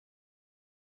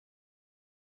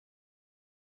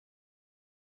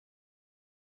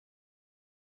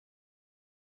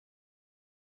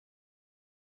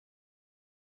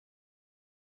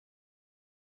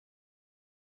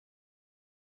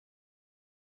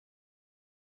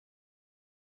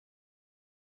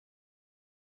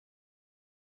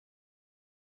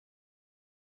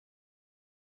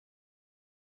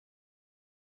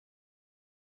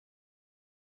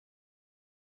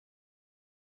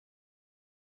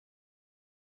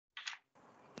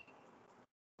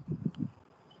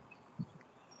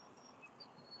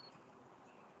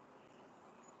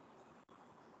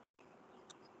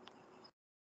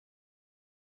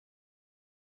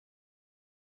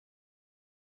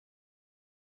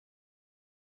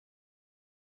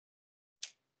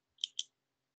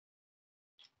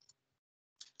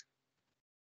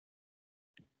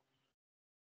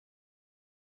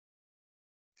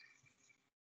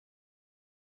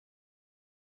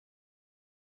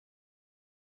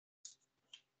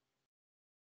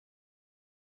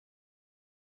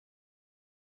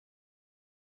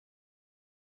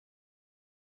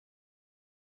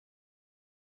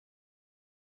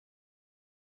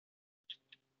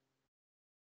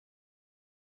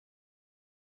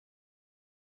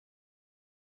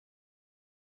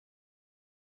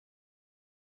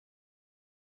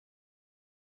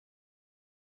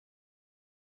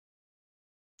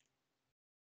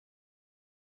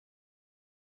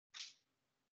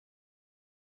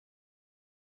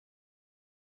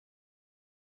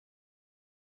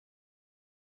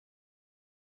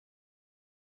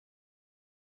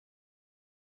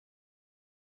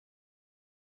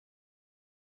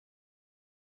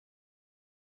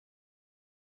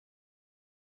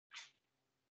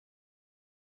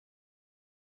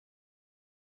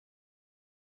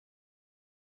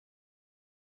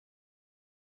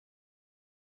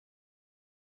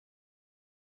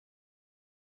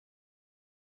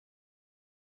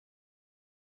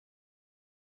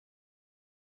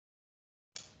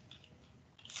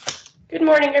Good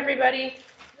morning, everybody.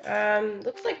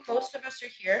 Looks like most of us are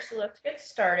here, so let's get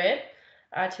started.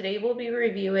 Today we'll be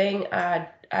reviewing a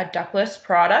Ductless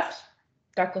product,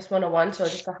 Ductless 101, so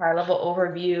just a high-level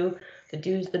overview, the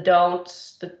do's, the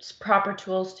don'ts, the proper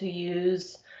tools to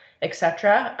use,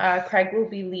 etc. Craig will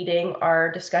be leading our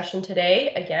discussion today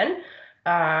again.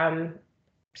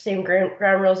 Same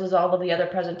ground rules as all of the other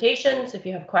presentations. If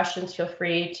you have questions, feel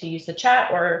free to use the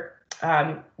chat or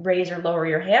raise or lower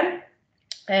your hand.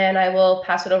 And I will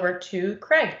pass it over to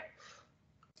Craig.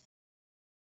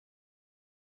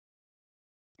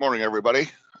 Morning, everybody.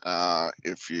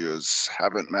 If you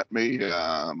haven't met me,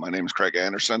 my name is Craig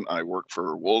Anderson. I work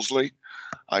for Wolseley.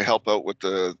 I help out with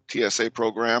the TSA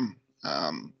program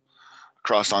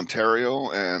across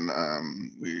Ontario,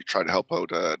 and we try to help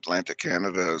out Atlantic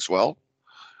Canada as well.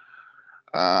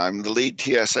 I'm the lead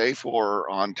TSA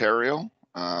for Ontario.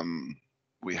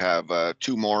 We have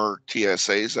two more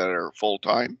TSAs that are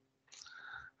full-time.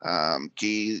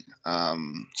 Guy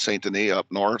St. Denis up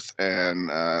north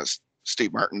and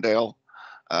Steve Martindale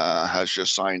has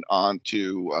just signed on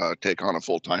to take on a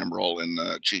full-time role in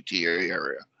the GTA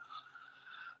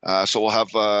area. So we'll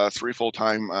have three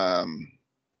full-time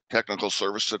technical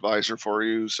service advisor for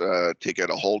you to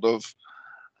get a hold of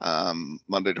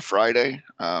Monday to Friday.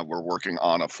 We're working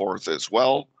on a fourth as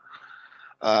well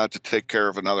to take care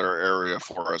of another area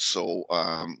for us. So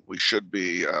we should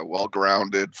be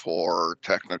well-grounded for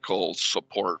technical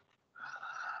support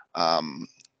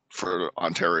for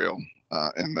Ontario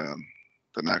in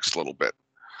the next little bit.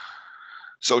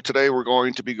 So today we're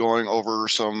going to be going over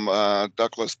some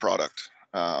Ductless product,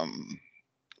 some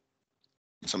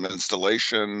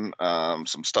installation,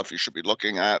 some stuff you should be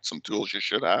looking at, some tools you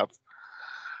should have.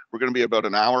 We're going to be about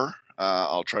an hour.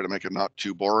 I'll try to make it not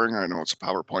too boring. I know it's a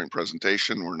PowerPoint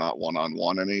presentation. We're not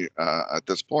one-on-one any at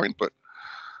this point, but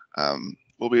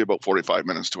we'll be about 45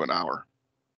 minutes to an hour.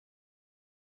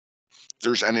 If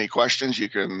there's any questions, you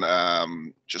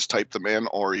can just type them in,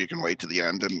 or you can wait to the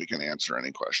end and we can answer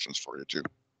any questions for you too.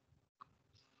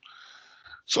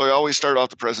 So I always start off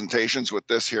the presentations with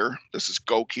this here. This is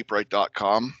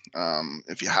gokeepright.com.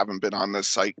 If you haven't been on this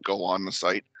site, go on the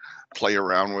site, play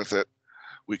around with it.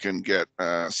 We can get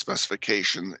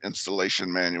specification,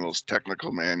 installation manuals,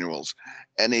 technical manuals,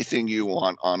 anything you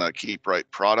want on a Keep Right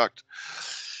product.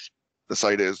 The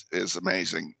site is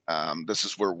amazing. This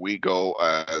is where we go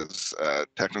as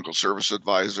technical service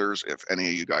advisors. If any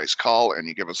of you guys call and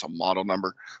you give us a model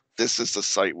number, this is the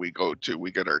site we go to.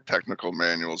 We get our technical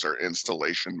manuals, our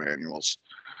installation manuals.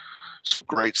 It's a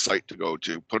great site to go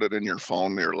to. Put it in your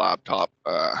phone, your laptop,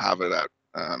 have it at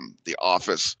the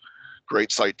office.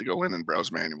 Great site to go in and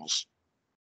browse manuals.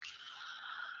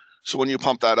 So when you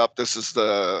pump that up, this is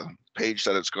the page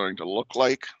that it's going to look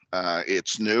like.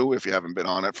 It's new. If you haven't been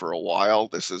on it for a while,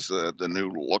 this is the new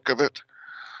look of it.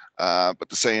 But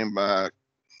the same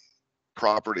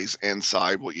properties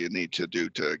inside what you need to do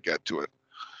to get to it.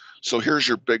 So here's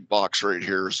your big box right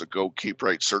here is the Go Keep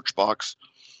Right search box.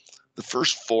 The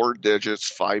first 4 digits,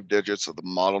 5 digits of the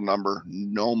model number,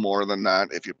 no more than that.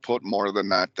 If you put more than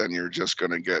that, then you're just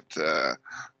going to get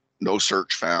no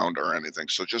search found or anything.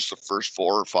 So just the first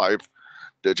 4 or 5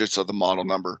 digits of the model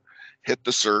number, hit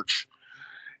the search.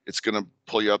 It's going to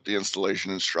pull you up the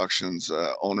installation instructions,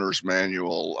 owner's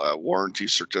manual, warranty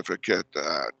certificate,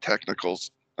 technical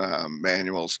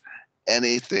manuals,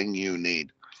 anything you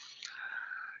need.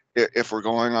 If we're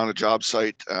going on a job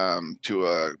site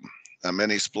to a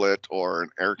mini split or an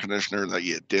air conditioner that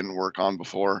you didn't work on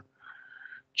before,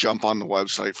 jump on the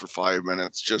website for 5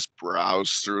 minutes, just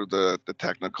browse through the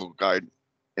technical guide.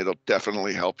 It'll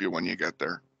definitely help you when you get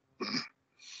there.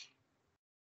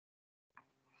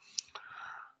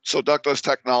 So ductless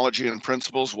technology and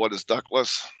principles. What is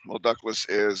ductless? Well, ductless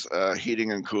is a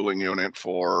heating and cooling unit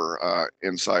for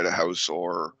inside a house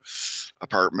or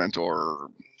apartment or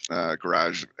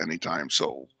garage anytime.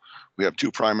 So we have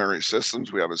 2 primary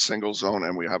systems. We have a single zone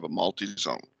and we have a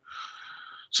multi-zone.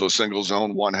 So single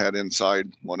zone, 1 head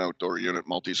inside, 1 outdoor unit.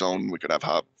 Multi-zone, we could have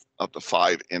up to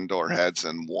 5 indoor heads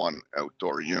and 1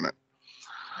 outdoor unit.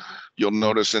 You'll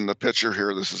notice in the picture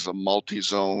here, this is a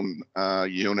multi-zone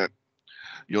unit.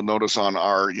 You'll notice on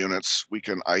our units, we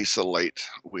can isolate.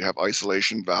 We have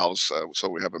isolation valves. So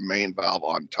we have a main valve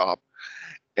on top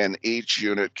and each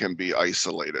unit can be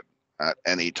isolated at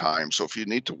any time. So if you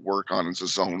need to work on a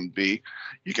zone B,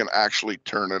 you can actually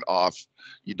turn it off.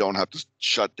 You don't have to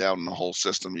shut down the whole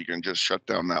system. You can just shut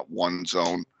down that one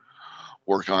zone,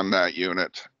 work on that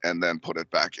unit, and then put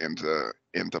it back into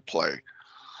play.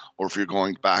 Or if you're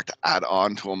going back to add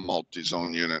on to a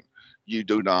multi-zone unit, you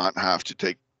do not have to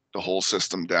take the whole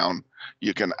system down,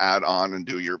 you can add on and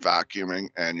do your vacuuming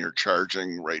and your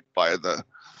charging right by the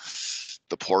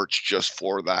porch just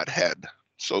for that head.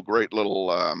 So great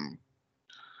little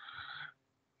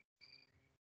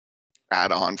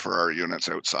add on for our units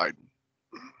outside.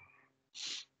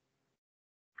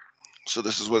 So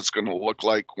this is what it's going to look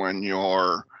like when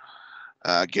you're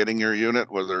getting your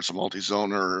unit, whether it's a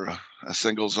multi-zone or a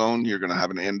single zone. You're going to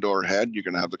have an indoor head. You're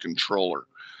going to have the controller.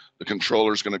 The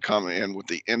controller is going to come in with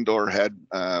the indoor head,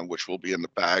 which will be in the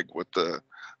bag with the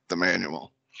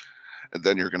manual. And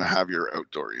then you're going to have your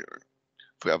outdoor unit.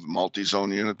 If we have a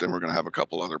multi-zone unit, then we're going to have a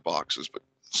couple other boxes. But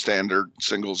standard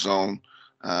single zone,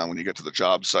 when you get to the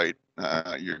job site,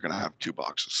 you're going to have 2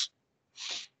 boxes.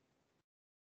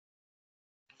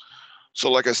 So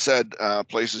like I said,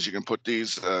 places you can put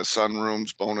these,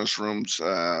 sunrooms, bonus rooms,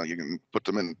 you can put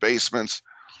them in basements.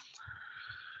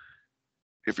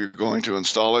 If you're going to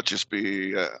install it, just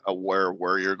be aware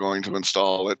where you're going to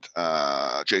install it,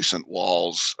 adjacent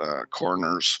walls,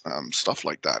 corners, stuff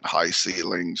like that, high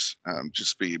ceilings.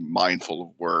 Just be mindful of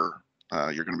where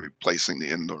you're going to be placing the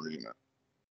indoor unit.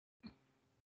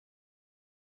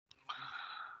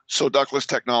 So ductless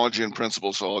technology and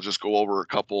principles. So I'll just go over a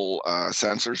couple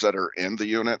sensors that are in the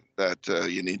unit that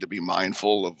you need to be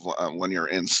mindful of when you're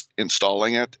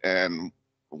installing it and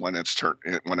when it's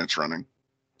running.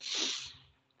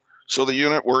 So the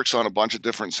unit works on a bunch of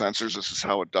different sensors. This is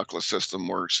how a ductless system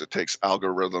works. It takes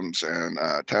algorithms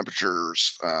and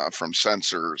temperatures from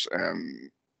sensors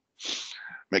and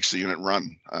makes the unit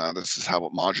run. This is how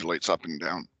it modulates up and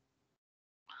down.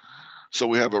 So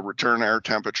we have a return air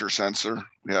temperature sensor.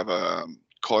 We have a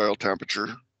coil temperature,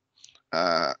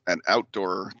 an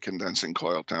outdoor condensing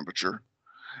coil temperature,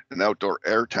 an outdoor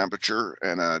air temperature,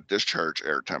 and a discharge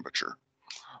air temperature.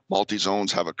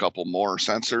 Multi-zones have a couple more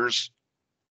sensors,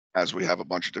 as we have a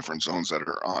bunch of different zones that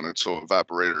are on it. So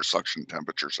evaporator, suction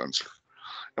temperature sensor,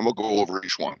 and we'll go over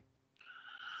each one.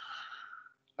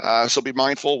 So be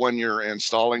mindful when you're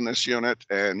installing this unit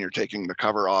and you're taking the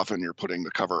cover off and you're putting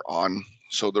the cover on.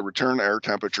 So the return air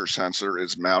temperature sensor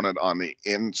is mounted on the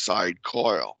inside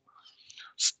coil.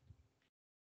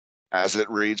 As it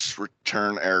reads,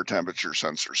 return air temperature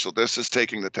sensor. So this is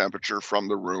taking the temperature from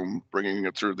the room, bringing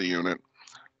it through the unit,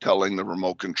 telling the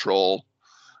remote control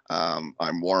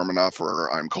I'm warm enough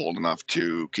or I'm cold enough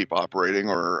to keep operating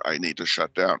or I need to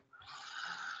shut down.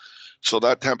 So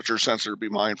that temperature sensor, be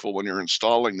mindful when you're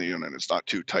installing the unit. It's not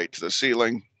too tight to the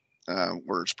ceiling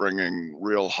where it's bringing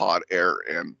real hot air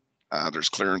in. There's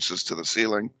clearances to the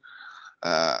ceiling.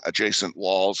 Adjacent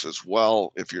walls as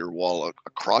well. If your wall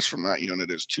across from that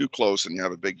unit is too close and you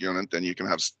have a big unit, then you can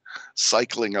have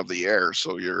cycling of the air.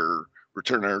 So your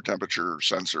return air temperature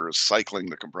sensor is cycling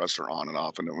the compressor on and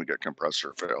off, and then we get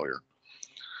compressor failure.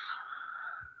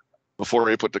 Before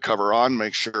you put the cover on,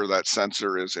 make sure that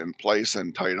sensor is in place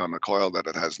and tight on the coil, that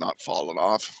it has not fallen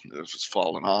off. If it's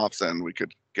fallen off, then we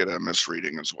could get a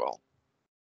misreading as well.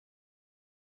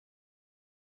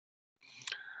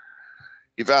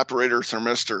 Evaporator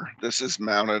thermistor. This is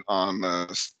mounted on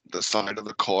the side of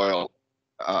the coil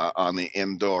on the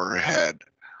indoor head.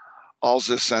 All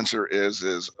this sensor is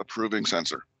a proving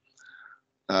sensor.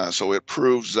 So it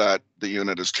proves that the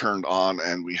unit is turned on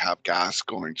and we have gas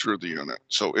going through the unit.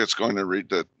 So it's going to read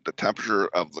the temperature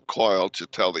of the coil to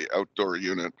tell the outdoor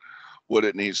unit what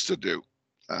it needs to do.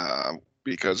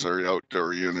 Because our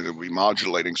outdoor unit will be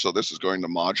modulating. So this is going to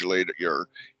modulate your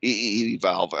EE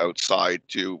valve outside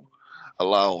to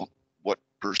allow what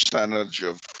percentage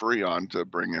of Freon to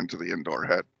bring into the indoor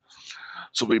head.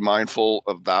 So be mindful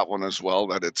of that one as well,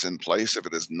 that it's in place. If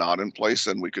it is not in place,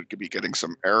 then we could be getting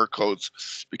some error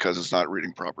codes because it's not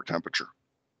reading proper temperature.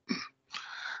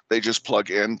 They just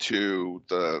plug into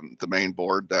the main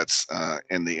board that's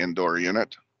in the indoor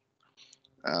unit.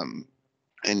 And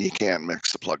you can't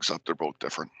mix the plugs up, they're both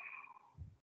different.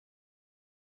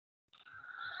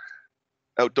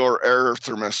 Outdoor air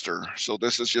thermistor. So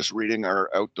this is just reading our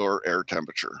outdoor air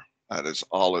temperature. That is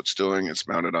all it's doing. It's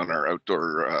mounted on our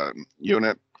outdoor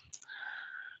unit.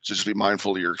 So just be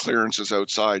mindful of your clearances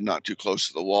outside, not too close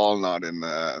to the wall,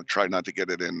 try not to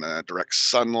get it in direct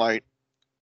sunlight.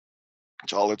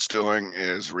 So all it's doing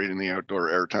is reading the outdoor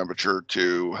air temperature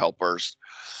to help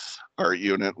our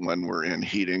unit when we're in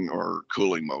heating or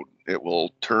cooling mode. It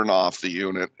will turn off the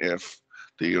unit if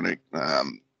the unit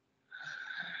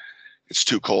it's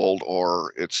too cold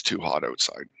or it's too hot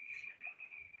outside.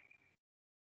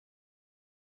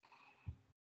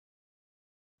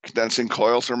 Condensing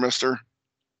coil thermistor.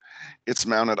 It's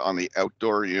mounted on the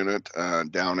outdoor unit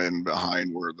down in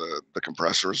behind where the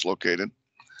compressor is located.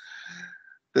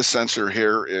 This sensor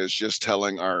here is just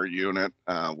telling our unit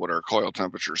what our coil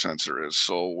temperature sensor is.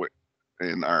 So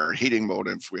in our heating mode,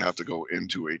 if we have to go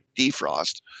into a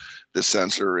defrost, this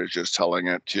sensor is just telling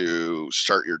it to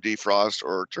start your defrost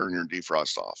or turn your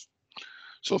defrost off.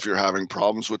 So if you're having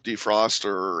problems with defrost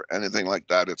or anything like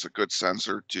that, it's a good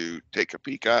sensor to take a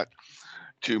peek at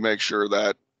to make sure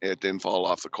that it didn't fall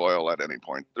off the coil at any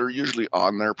point. They're usually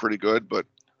on there pretty good, but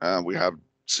we have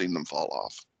seen them fall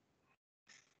off.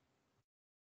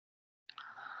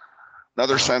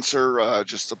 Another sensor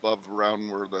just above around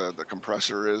where the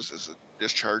compressor is a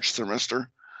discharge thermistor.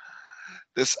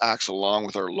 This acts along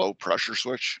with our low pressure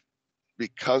switch.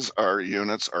 Because our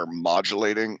units are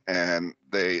modulating and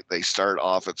they start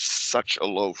off at such a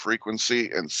low frequency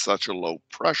and such a low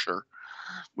pressure,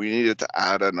 we needed to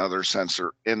add another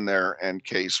sensor in there in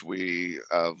case we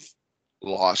have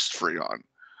lost freon.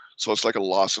 So it's like a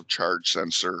loss of charge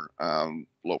sensor,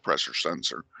 low pressure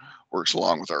sensor, works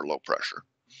along with our low pressure.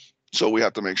 So we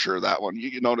have to make sure that one,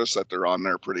 you notice that they're on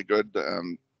there pretty good.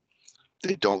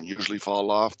 They don't usually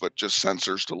fall off, but just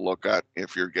sensors to look at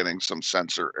if you're getting some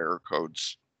sensor error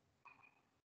codes.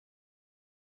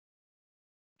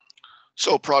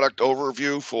 So product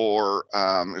overview for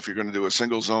if you're going to do a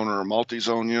single zone or a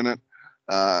multi-zone unit,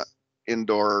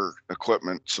 indoor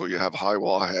equipment. So you have high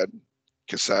wall head,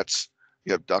 cassettes,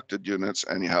 you have ducted units,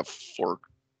 and you have floor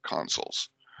consoles.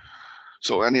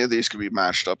 So any of these can be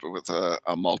matched up with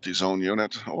a multi-zone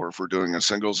unit, or if we're doing a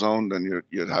single zone, then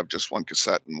you'd have just one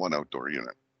cassette and one outdoor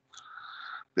unit.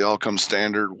 They all come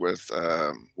standard with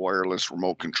wireless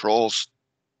remote controls.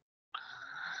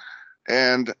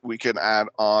 And we can add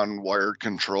on wired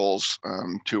controls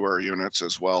to our units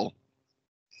as well,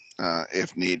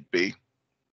 if need be.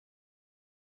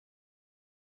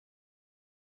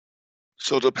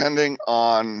 So depending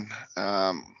on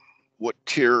what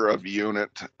tier of unit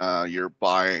you're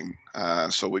buying,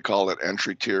 so we call it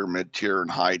entry tier, mid tier, and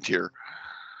high tier.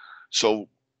 So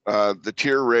the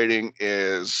tier rating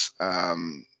is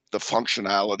the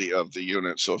functionality of the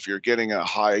unit. So if you're getting a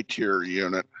high tier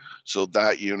unit, so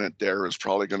that unit there is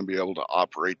probably going to be able to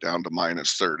operate down to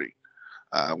 -30.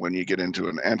 When you get into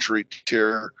an entry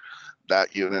tier,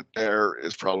 that unit there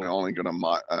is probably only going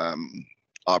to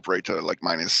operate to like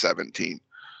 -17.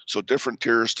 So different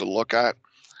tiers to look at.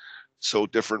 So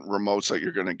different remotes that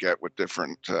you're going to get with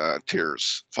different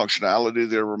tiers. Functionality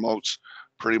of the remotes,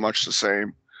 pretty much the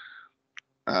same.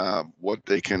 What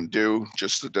they can do,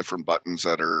 just the different buttons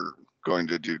that are going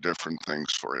to do different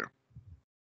things for you.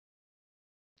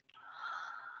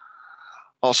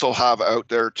 Also have out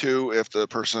there too, if the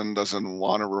person doesn't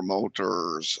want a remote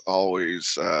or is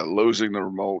always losing the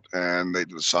remote and they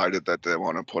decided that they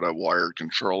want to put a wired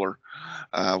controller,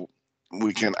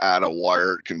 we can add a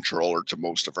wired controller to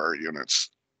most of our units.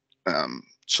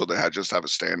 So they just have a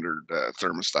standard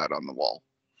thermostat on the wall.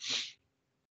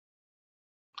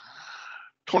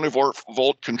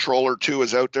 24-volt controller too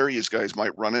is out there. You guys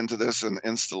might run into this in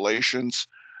installations.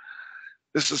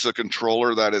 This is a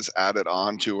controller that is added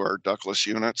on to our ductless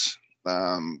units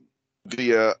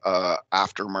via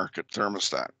aftermarket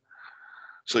thermostat.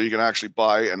 So you can actually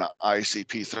buy an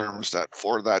ICP thermostat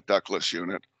for that ductless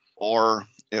unit, or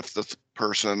if the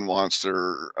person wants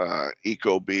their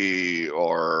Ecobee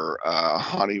or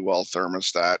Honeywell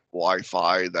thermostat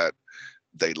Wi-Fi that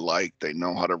they like, they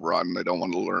know how to run, they don't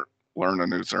want to learn a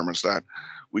new thermostat,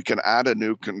 we can add a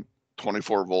new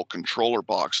 24-volt controller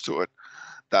box to it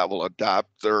that will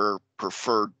adapt their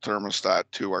preferred thermostat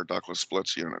to our ductless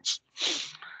splits units.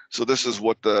 So this is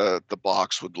what the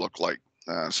box would look like.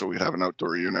 So we'd have an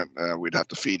outdoor unit, we'd have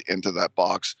to feed into that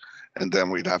box, and then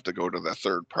we'd have to go to the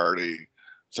third-party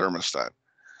thermostat.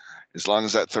 As long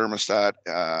as that thermostat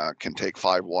can take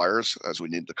 5 wires, as we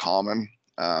need the common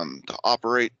to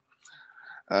operate,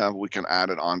 we can add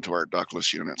it onto our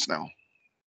ductless units now.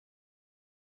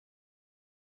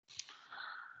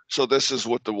 So this is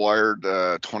what the wired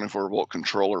 24-volt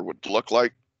controller would look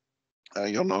like.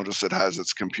 You'll notice it has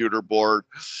its computer board,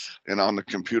 and on the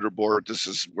computer board, this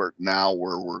is where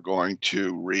we're going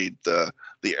to read the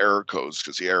error codes,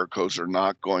 because the error codes are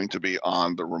not going to be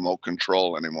on the remote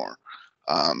control anymore.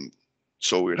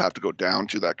 So we'd have to go down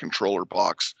to that controller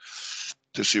box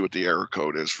to see what the error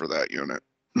code is for that unit.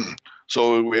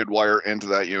 So we'd wire into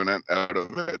that unit, out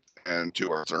of it, and to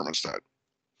our thermostat.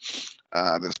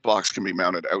 This box can be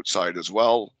mounted outside as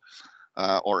well,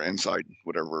 or inside,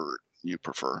 whatever you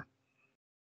prefer.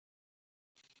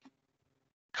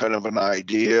 Kind of an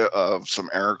idea of some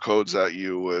error codes that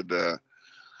you would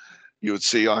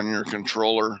see on your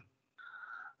controller.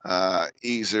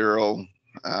 E0,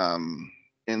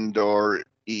 indoor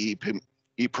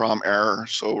EEPROM error.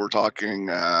 So we're talking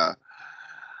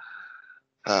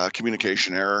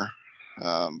communication error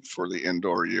for the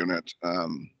indoor unit.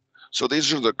 So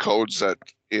these are the codes that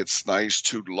it's nice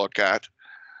to look at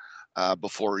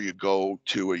before you go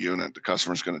to a unit. The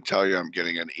customer's going to tell you, I'm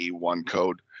getting an E1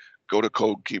 code. Go to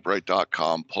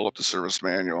codekeepright.com, pull up the service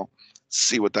manual,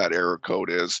 see what that error code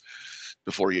is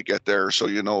before you get there, so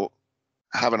you know,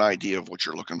 have an idea of what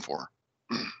you're looking for.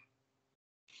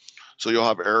 So you'll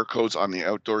have error codes on the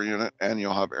outdoor unit and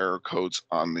you'll have error codes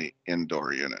on the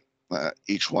indoor unit.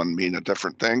 Each one mean a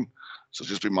different thing. So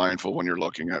just be mindful when you're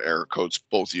looking at error codes.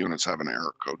 Both units have an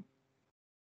error code.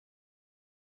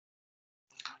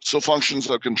 So functions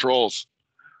of controls.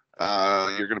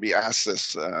 You're going to be asked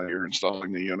this. You're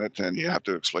installing the unit and you have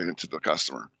to explain it to the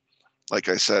customer. Like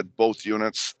I said, both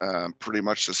units pretty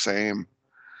much the same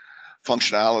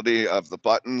functionality of the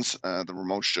buttons. The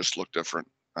remotes just look different.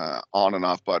 On and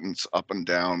off buttons, up and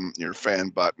down, your fan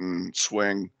button,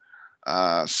 swing,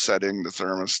 setting the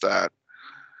thermostat.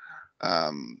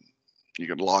 You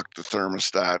can lock the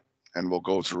thermostat, and we'll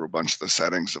go through a bunch of the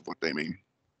settings of what they mean.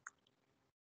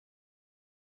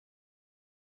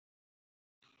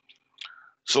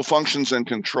 So functions and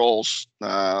controls.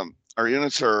 Our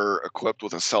units are equipped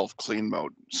with a self-clean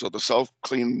mode. So the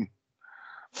self-clean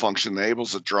function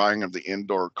enables the drying of the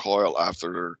indoor coil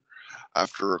after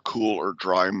a cool or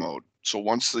dry mode. So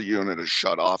once the unit is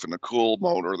shut off in the cool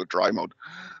mode or the dry mode,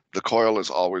 the coil is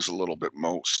always a little bit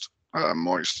moist.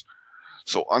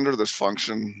 So under this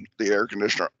function, the air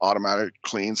conditioner automatically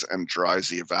cleans and dries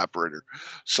the evaporator.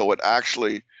 So it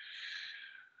actually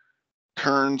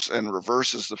turns and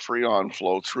reverses the freon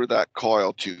flow through that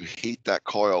coil to heat that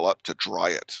coil up to dry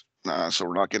it. So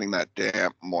we're not getting that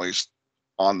damp, moist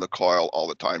on the coil all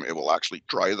the time. It will actually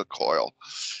dry the coil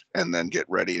and then get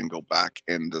ready and go back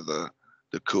into the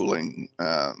cooling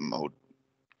mode.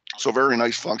 So very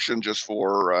nice function just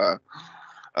for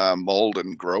mold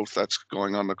and growth that's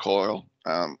going on the coil.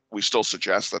 We still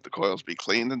suggest that the coils be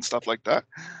cleaned and stuff like that,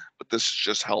 but this is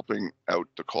just helping out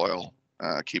the coil,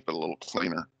 keep it a little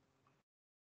cleaner.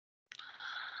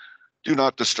 Do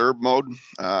not disturb mode.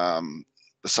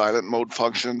 The silent mode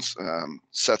functions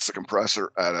sets the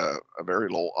compressor at a very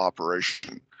low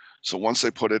operation. So once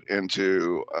they put it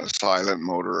into a silent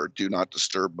mode or do not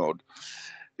disturb mode,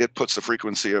 it puts the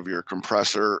frequency of your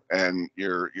compressor and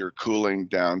your cooling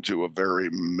down to a very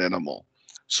minimal.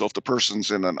 So if the person's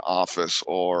in an office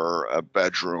or a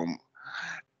bedroom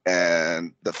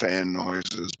and the fan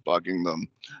noise is bugging them,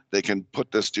 they can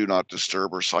put this do not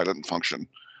disturb or silent function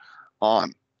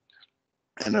on,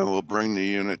 and it will bring the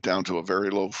unit down to a very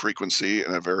low frequency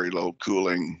and a very low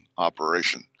cooling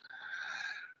operation.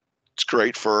 It's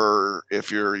great for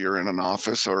if you're in an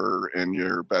office or in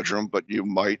your bedroom, but you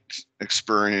might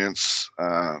experience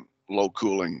low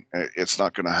cooling. It's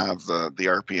not going to have the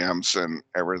RPMs and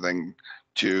everything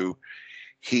to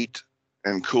heat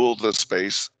and cool the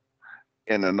space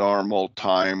in a normal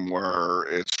time where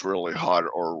it's really hot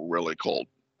or really cold.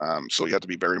 So you have to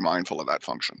be very mindful of that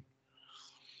function.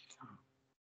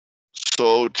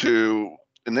 So to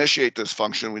initiate this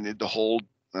function, we need to hold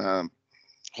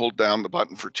down the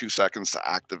button for 2 seconds to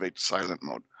activate the silent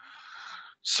mode.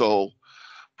 So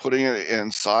putting it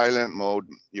in silent mode,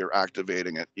 you're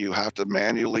activating it. You have to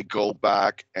manually go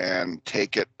back and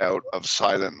take it out of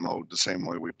silent mode the same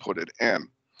way we put it in,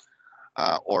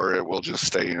 or it will just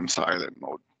stay in silent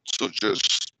mode. So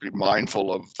just be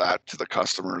mindful of that to the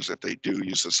customers. If they do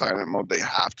use the silent mode, they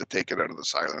have to take it out of the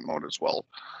silent mode as well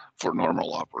for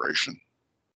normal operation.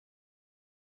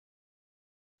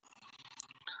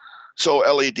 So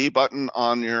LED button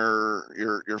on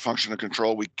your function of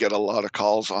control. We get a lot of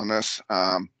calls on this.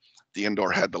 The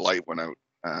indoor head, the light went out.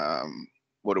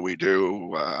 What do we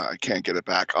do? I can't get it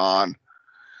back on.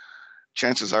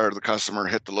 Chances are the customer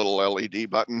hit the little LED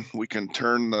button. We can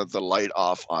turn the light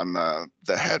off on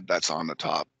the head that's on the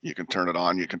top. You can turn it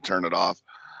on, you can turn it off.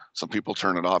 Some people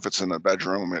turn it off. It's in the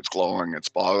bedroom, it's glowing, it's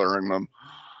bothering them.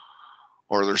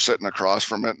 Or they're sitting across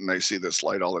from it and they see this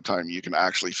light all the time. You can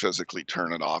actually physically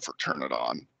turn it off or turn it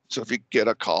on. So if you get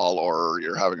a call or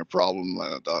you're having a problem,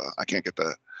 I can't get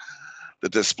the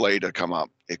display to come up,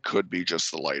 it could be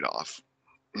just the light off.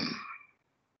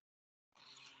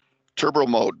 Turbo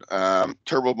mode.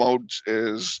 Turbo mode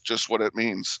is just what it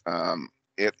means.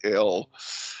 It'll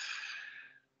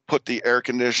put the air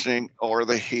conditioning or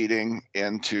the heating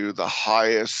into the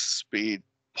highest speed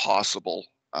possible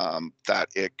that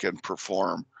it can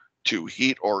perform to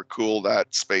heat or cool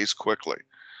that space quickly.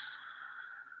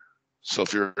 So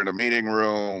if you're in a meeting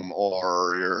room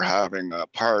or you're having a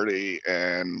party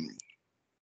and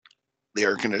the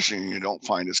air conditioning you don't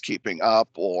find is keeping up,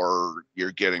 or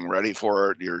you're getting ready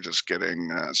for it, you're just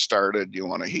getting started, you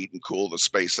want to heat and cool the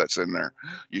space that's in there,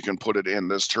 you can put it in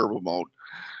this turbo mode.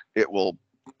 It will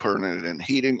turn it in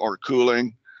heating or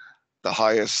cooling, the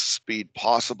highest speed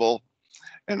possible,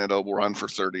 and it'll run for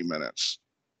 30 minutes.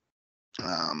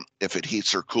 If it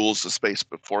heats or cools the space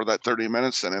before that 30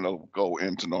 minutes, then it'll go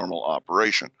into normal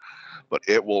operation. But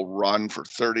it will run for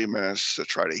 30 minutes to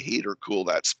try to heat or cool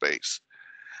that space.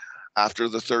 After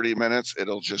the 30 minutes,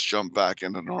 it'll just jump back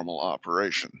into normal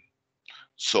operation.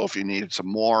 So if you need some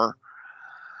more,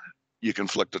 you can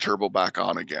flick the turbo back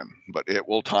on again, but it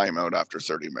will time out after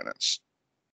 30 minutes.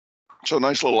 So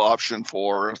nice little option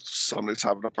for if somebody's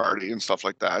having a party and stuff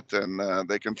like that, and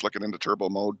they can flick it into turbo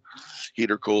mode,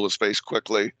 heat or cool the space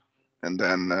quickly, and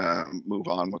then move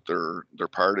on with their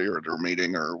party or their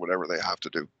meeting or whatever they have to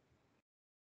do.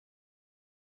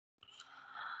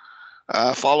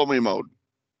 Follow me mode.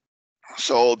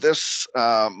 So this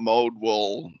mode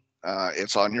will,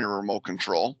 it's on your remote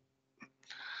control.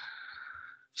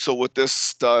 So what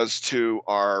this does to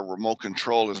our remote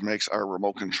control is makes our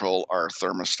remote control our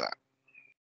thermostat.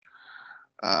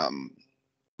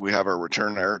 We have a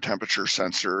return air temperature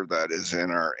sensor that is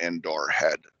in our indoor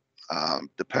head.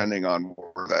 Depending on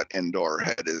where that indoor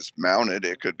head is mounted,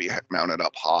 it could be mounted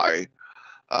up high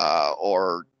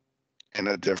or in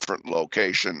a different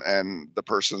location, and the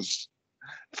person's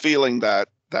feeling that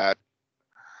that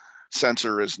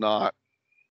sensor is not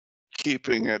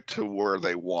keeping it to where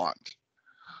they want.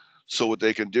 So what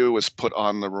they can do is put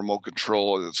on the remote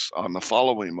control is on the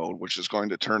following mode, which is going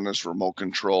to turn this remote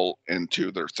control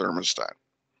into their thermostat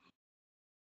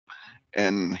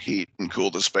and heat and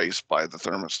cool the space by the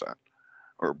thermostat,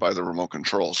 or by the remote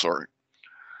control, sorry.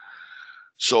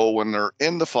 So when they're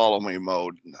in the follow me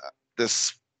mode,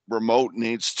 this remote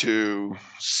needs to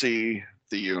see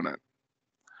the unit.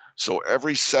 So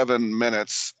every 7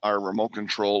 minutes, our remote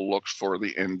control looks for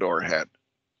the indoor head.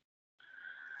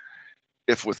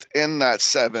 If within that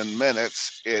 7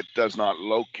 minutes, it does not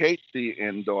locate the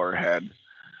indoor head,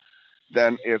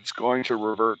 then it's going to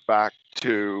revert back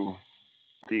to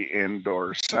the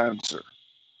indoor sensor.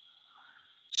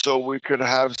 So we could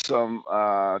have some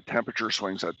temperature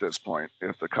swings at this point.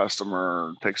 If the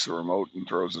customer takes the remote and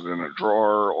throws it in a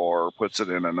drawer or puts it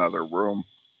in another room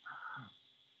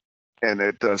and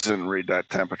it doesn't read that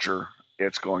temperature,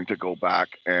 it's going to go back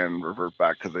and revert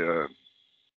back to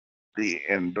the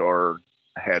indoor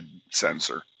head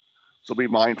sensor. So be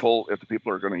mindful if the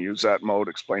people are going to use that mode,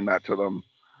 explain that to them.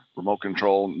 Remote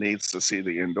control needs to see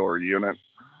the indoor unit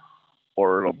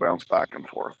or it'll bounce back and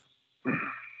forth.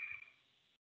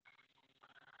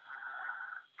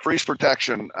 Freeze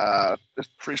protection. This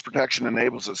freeze protection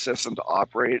enables the system to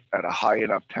operate at a high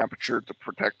enough temperature to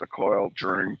protect the coil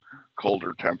during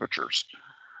colder temperatures.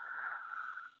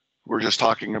 We're just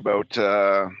talking about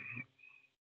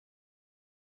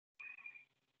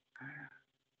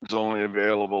it's only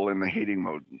available in the heating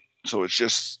mode. So it's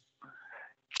just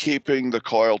keeping the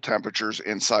coil temperatures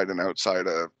inside and outside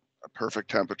a perfect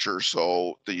temperature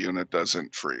so the unit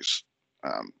doesn't freeze.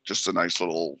 Just a nice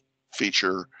little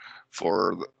feature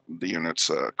for the unit's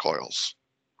coils.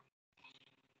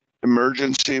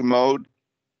 Emergency mode.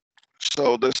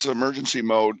 So this emergency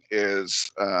mode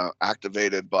is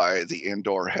activated by the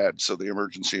indoor head. So the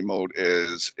emergency mode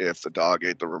is if the dog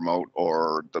ate the remote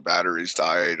or the batteries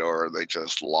died or they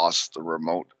just lost the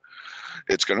remote.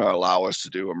 It's going to allow us to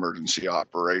do emergency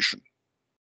operation.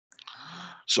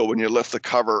 So when you lift the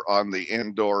cover on the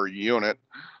indoor unit,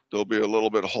 there'll be a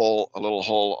little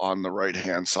hole on the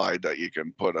right-hand side that you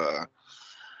can put a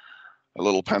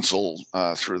little pencil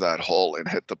through that hole and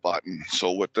hit the button.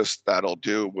 So what that'll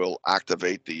do will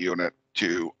activate the unit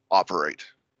to operate.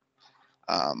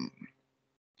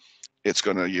 It's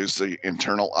going to use the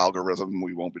internal algorithm.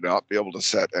 We won't not be able to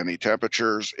set any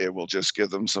temperatures. It will just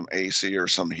give them some AC or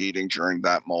some heating during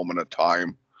that moment of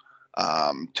time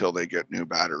till they get new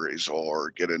batteries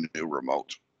or get a new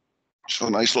remote. So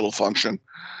nice little function.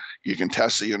 You can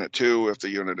test the unit too. If the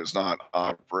unit is not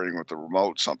operating with the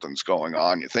remote, something's going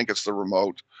on. You think it's the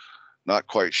remote, not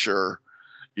quite sure.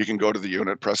 You can go to the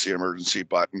unit, press the emergency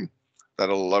button.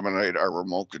 That'll eliminate our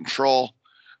remote control.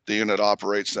 The unit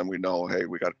operates, then we know, hey,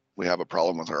 we have a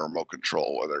problem with our remote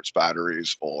control, whether it's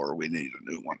batteries or we need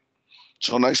a new one.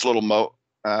 So nice little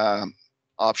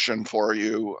option for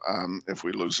you if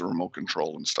we lose the remote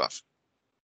control and stuff.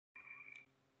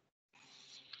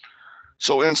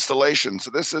 So installation.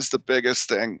 So this is the biggest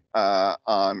thing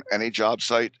on any job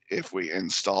site. If we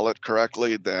install it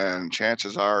correctly, then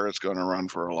chances are it's going to run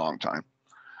for a long time.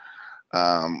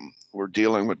 We're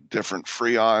dealing with different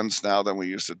freons now than we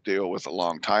used to deal with a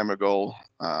long time ago.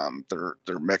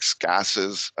 They're mixed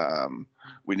gases.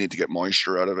 We need to get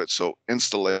moisture out of it. So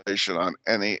installation on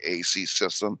any AC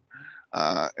system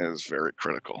is very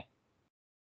critical.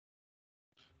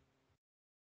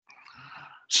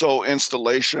 So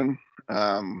installation,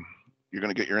 you're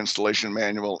going to get your installation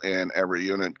manual in every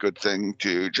unit. Good thing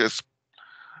to just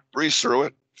breeze through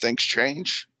it. Things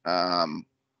change.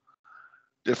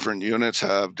 Different units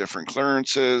have different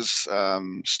clearances,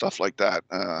 stuff like that,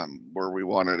 where we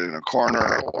want it in a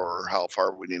corner or how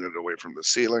far we need it away from the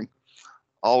ceiling.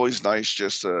 Always nice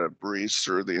just to breeze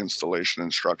through the installation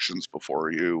instructions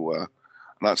before you, I'm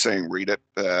not saying read it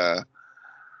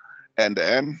end to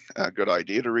end. A good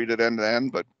idea to read it end to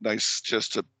end, but nice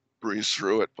just to breeze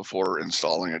through it before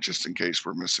installing it, just in case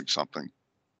we're missing something.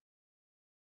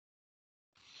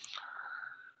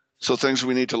 So things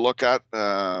we need to look at,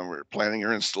 we're planning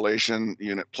your installation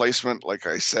unit placement. Like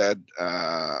I said,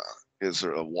 is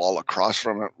there a wall across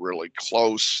from it really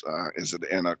close? Is it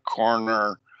in a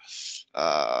corner?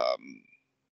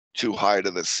 Too high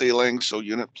to the ceiling? So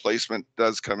unit placement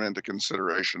does come into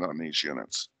consideration on these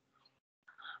units.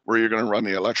 Where you're going to run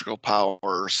the electrical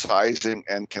power, sizing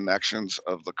and connections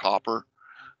of the copper.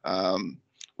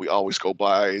 We always go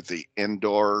by the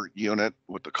indoor unit,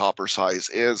 what the copper size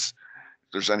is.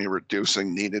 If there's any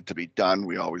reducing needed to be done,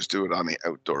 we always do it on the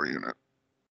outdoor unit.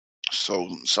 So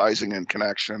sizing and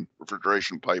connection,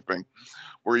 refrigeration piping,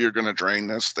 where you're going to drain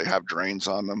this, they have drains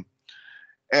on them.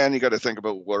 And you got to think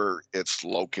about where it's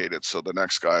located. So the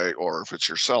next guy, or if it's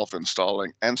yourself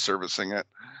installing and servicing it,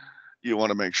 you want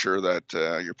to make sure that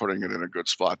you're putting it in a good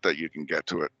spot that you can get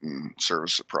to it and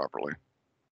service it properly.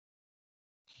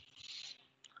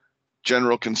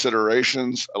 General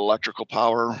considerations, electrical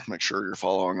power, make sure you're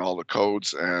following all the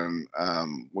codes and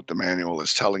what the manual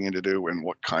is telling you to do and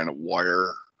what kind of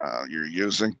wire you're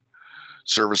using.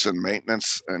 Service and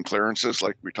maintenance and clearances,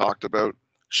 like we talked about,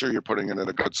 sure you're putting it in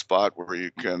a good spot where you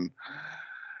can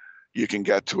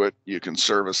get to it, you can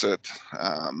service it,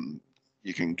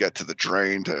 you can get to the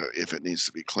drain if it needs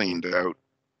to be cleaned out.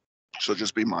 So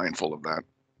just be mindful of that.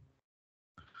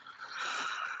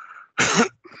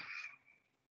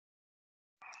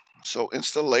 So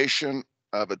installation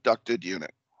of a ducted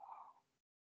unit.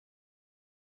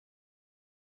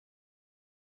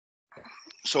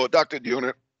 So a ducted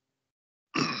unit,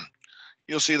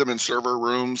 you'll see them in server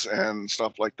rooms and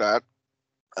stuff like that.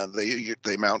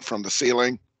 They mount from the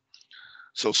ceiling.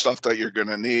 So stuff that you're going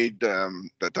to need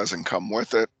that doesn't come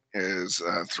with it is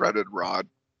threaded rod,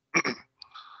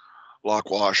 lock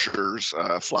washers,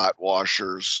 flat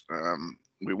washers.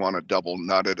 We want to double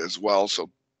nut it as well.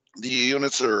 So the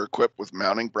units are equipped with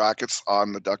mounting brackets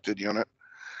on the ducted unit.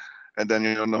 And then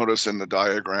you'll notice in the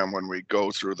diagram when we go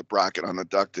through the bracket on the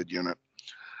ducted unit,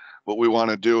 what we want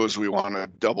to do is we want to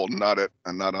double nut it,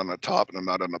 a nut on the top and a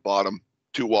nut on the bottom,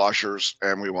 2 washers,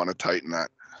 and we want to tighten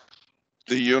that.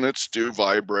 The units do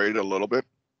vibrate a little bit.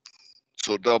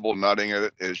 So double nutting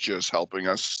it is just helping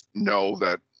us know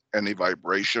that any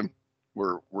vibration,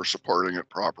 we're supporting it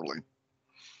properly.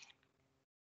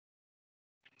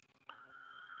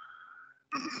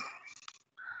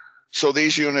 So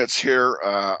these units here,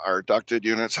 our ducted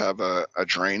units, have a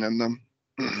drain in them.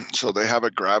 So they have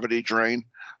a gravity drain,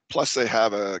 plus they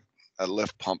have a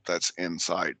lift pump that's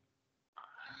inside.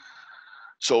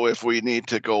 So if we need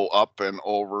to go up and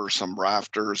over some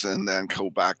rafters and then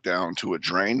go back down to a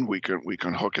drain, we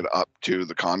can hook it up to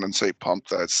the condensate pump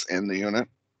that's in the unit.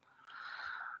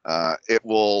 It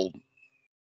will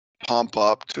pump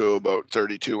up to about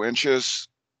 32 inches.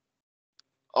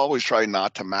 Always try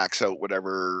not to max out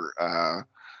whatever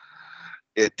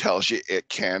it tells you it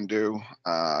can do.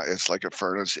 It's like a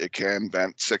furnace. It can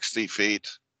vent 60 feet.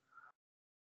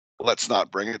 Let's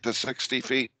not bring it to 60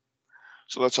 feet.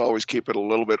 So let's always keep it a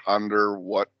little bit under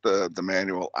what the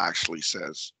manual actually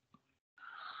says.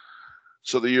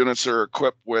 So the units are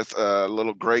equipped with a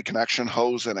little gray connection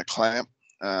hose and a clamp,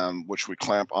 which we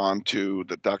clamp onto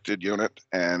the ducted unit,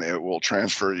 and it will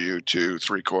transfer you to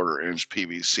 3/4 inch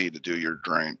PVC to do your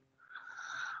drain.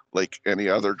 Like any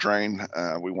other drain,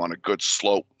 we want a good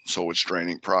slope so it's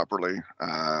draining properly.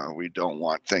 We don't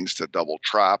want things to double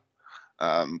trap.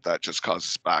 That just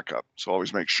causes backup. So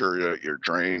always make sure your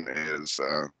drain is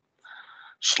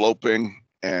sloping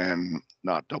and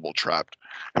not double trapped.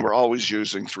 And we're always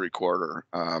using 3/4.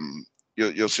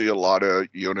 You'll see a lot of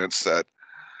units that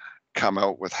come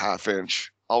out with 1/2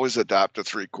 inch. Always adapt to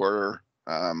 3/4.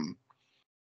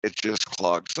 It just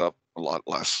clogs up a lot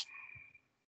less.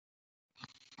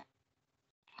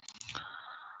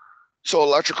 So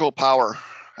electrical power.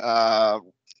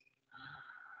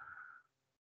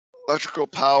 electrical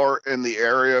power in the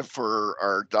area for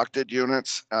our ducted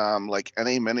units, like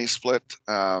any mini split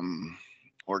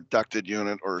or ducted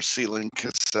unit or ceiling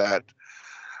cassette,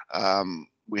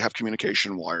 we have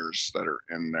communication wires that are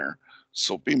in there.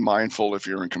 So be mindful if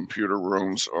you're in computer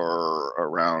rooms or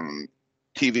around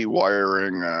TV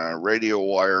wiring, radio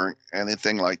wiring,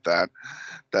 anything like that,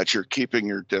 that you're keeping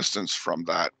your distance from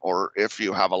that. Or if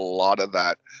you have a lot of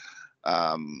that,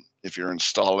 if you're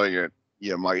installing it,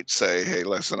 you might say, hey,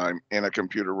 listen, I'm in a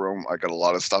computer room. I got a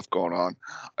lot of stuff going on.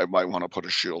 I might want to put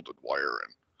a shielded wire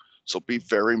in. So be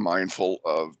very mindful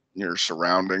of your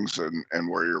surroundings and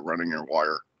where you're running your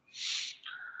wire.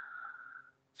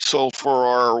 So for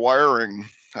our wiring,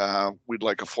 we'd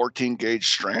like a 14 gauge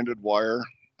stranded wire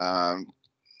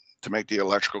to make the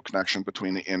electrical connection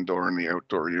between the indoor and the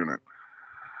outdoor unit.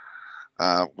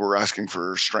 We're asking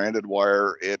for stranded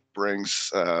wire. It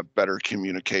brings better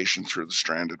communication through the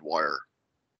stranded wire.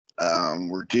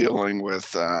 We're dealing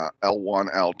with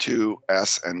L1, L2,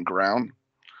 S, and ground.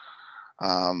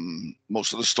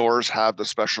 Most of the stores have the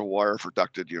special wire for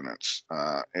ducted units.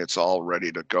 It's all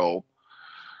ready to go.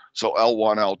 So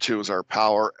L1, L2 is our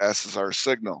power, S is our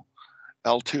signal.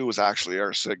 L2 is actually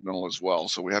our signal as well.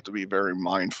 So we have to be very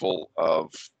mindful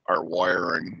of our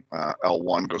wiring.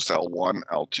 L1 goes to L1,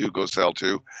 L2 goes to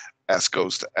L2, S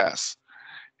goes to S.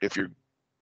 If you're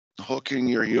hooking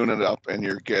your unit up and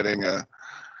you're getting a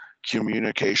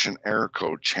communication error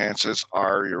code, chances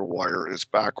are your wire is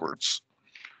backwards.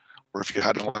 Or if you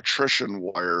had an electrician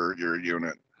wire your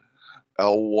unit,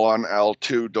 L1,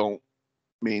 L2 don't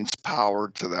means power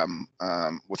to them.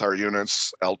 With our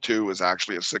units, L2 is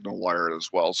actually a signal wire as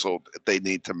well, so they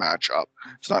need to match up.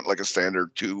 It's not like a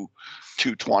standard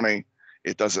 220.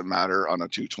 It doesn't matter on a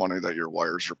 220 that your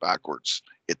wires are backwards.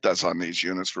 It does on these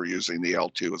units. We're using the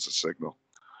L2 as a signal.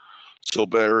 So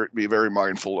be very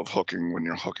mindful of hooking when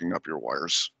you're hooking up your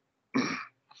wires.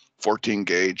 14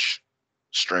 gauge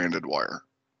stranded wire.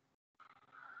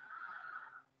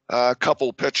 A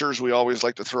couple pictures we always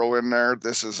like to throw in there.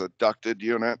 This is a ducted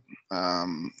unit.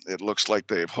 It looks like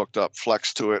they've hooked up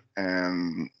flex to it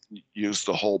and used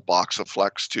the whole box of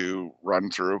flex to run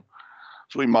through.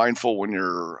 So be mindful when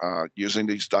you're using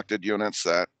these ducted units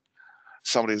that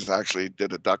somebody's actually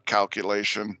did a duct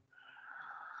calculation.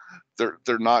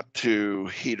 They're not to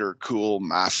heat or cool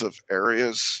massive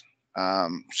areas.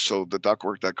 So the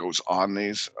ductwork that goes on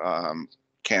these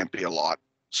can't be a lot.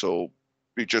 So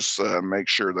you just make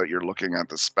sure that you're looking at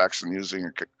the specs and using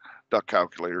a duct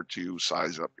calculator to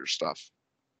size up your stuff.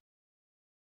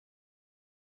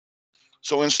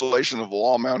 So installation of a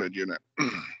wall mounted unit.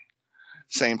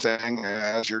 Same thing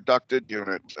as your ducted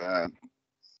unit.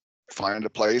 Find a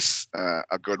place,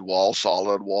 a good wall,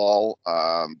 solid wall.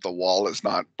 The wall is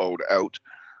not bowed out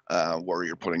where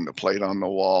you're putting the plate on the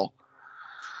wall.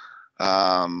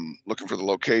 Looking for the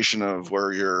location of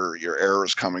where your air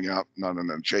is coming up, not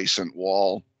an adjacent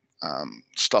wall,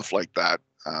 stuff like that.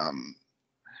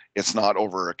 It's not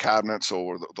over a cabinet,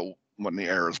 so when the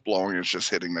air is blowing, it's just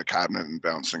hitting the cabinet and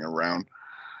bouncing around.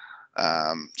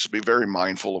 So be very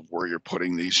mindful of where you're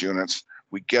putting these units.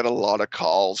 We get a lot of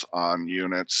calls on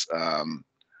units,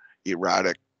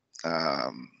 erratic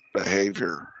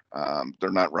behavior.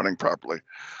 They're not running properly.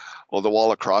 Well, the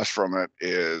wall across from it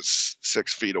is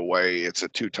 6 feet away. It's a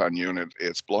 2-ton unit.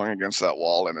 It's blowing against that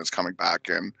wall and it's coming back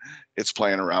and it's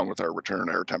playing around with our return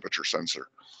air temperature sensor.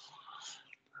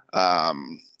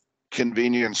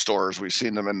 Convenience stores, we've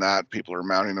seen them in that. People are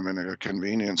mounting them in a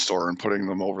convenience store and putting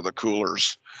them over the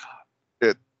coolers.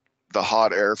 The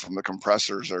hot air from the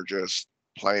compressors are just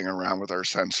playing around with our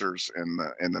sensors in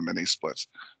the mini splits.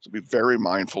 So be very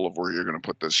mindful of where you're going to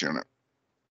put this unit.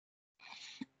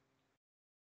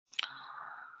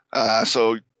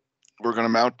 So we're going to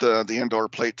mount the indoor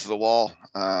plate to the wall.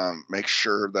 Make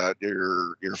sure that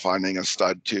you're finding a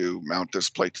stud to mount this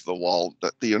plate to the wall.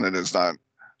 That the unit is not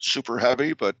super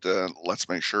heavy, but let's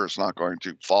make sure it's not going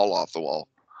to fall off the wall.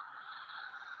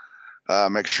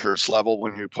 Make sure it's level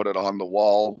when you put it on the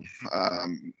wall.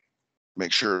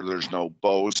 Make sure there's no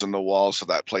bows in the wall so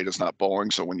that plate is not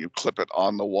bowing. So when you clip it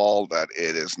on the wall, that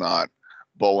it is not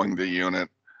bowing the unit.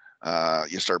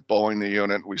 You start bowing the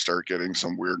unit, we start getting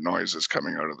some weird noises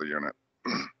coming out of the unit.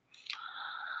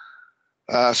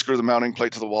 Screw the mounting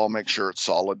plate to the wall, make sure it's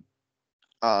solid.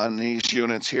 On these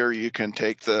units here, you can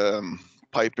take the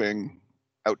piping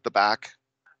out the back,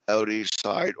 out each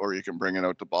side, or you can bring it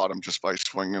out the bottom just by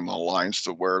swinging the lines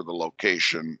to where the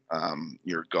location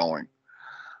you're going.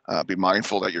 Be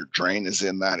mindful that your drain is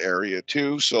in that area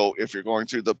too. So if you're going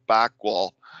through the back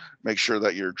wall, make sure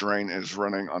that your drain is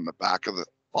running on the back of the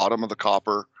bottom of the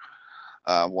copper.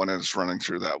 when it's running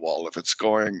through that wall. If it's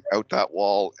going out that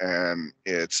wall and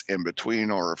it's in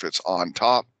between, or if it's on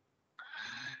top,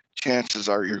 chances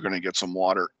are you're going to get some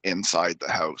water inside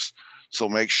the house. So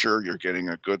make sure you're getting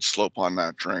a good slope on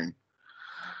that drain.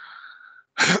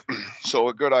 So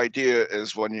a good idea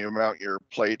is when you mount your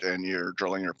plate and you're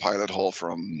drilling your pilot hole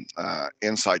from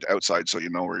inside to outside, so you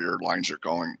know where your lines are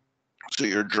going. So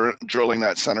you're drilling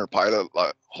that center pilot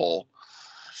hole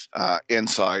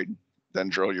inside, then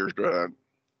drill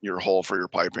your hole for your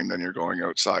piping, then you're going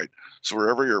outside. So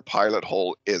wherever your pilot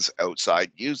hole is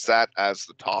outside, use that as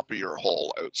the top of your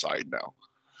hole outside now.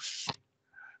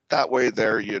 That way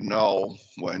there, you know,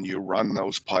 when you run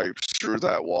those pipes through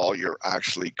that wall, you're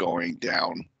actually going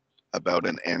down about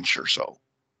an inch or so.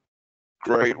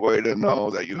 Great way to know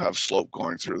that you have slope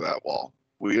going through that wall.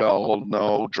 We all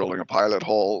know drilling a pilot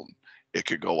hole, it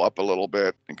could go up a little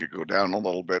bit, it could go down a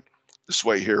little bit. This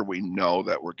way here, we know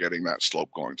that we're getting that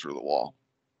slope going through the wall.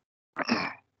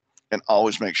 And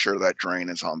always make sure that drain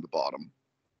is on the bottom.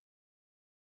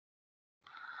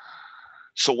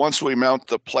 So once we mount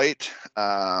the plate,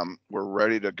 we're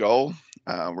ready to go.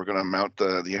 We're going to mount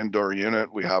the indoor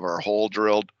unit. We have our hole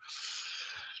drilled.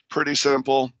 Pretty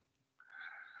simple.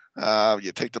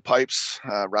 You take the pipes,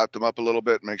 wrap them up a little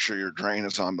bit, make sure your drain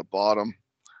is on the bottom,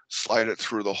 slide it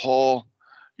through the hole.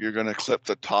 You're going to clip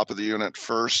the top of the unit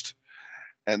first,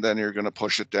 and then you're going to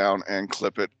push it down and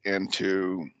clip it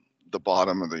into the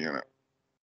bottom of the unit.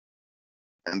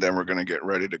 And then we're going to get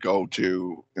ready to go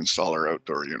to install our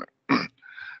outdoor unit.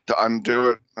 To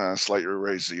undo it, slightly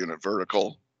raise the unit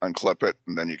vertical, unclip it,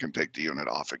 and then you can take the unit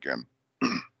off again.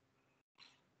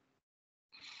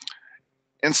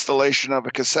 Installation of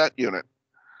a cassette unit.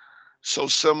 So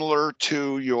similar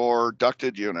to your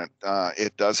ducted unit,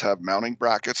 it does have mounting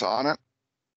brackets on it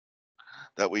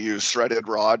that we use threaded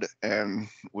rod, and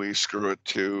we screw it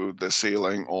to the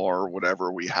ceiling or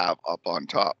whatever we have up on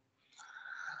top.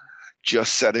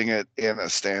 Just setting it in a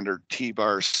standard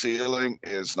T-bar ceiling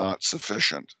is not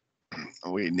sufficient.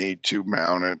 We need to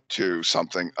mount it to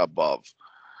something above.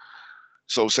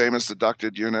 So same as the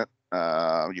ducted unit,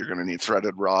 you're going to need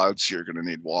threaded rods, you're going to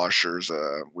need washers.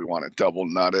 We want it double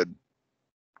nutted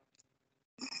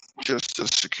just to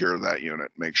secure that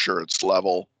unit, make sure it's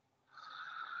level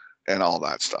and all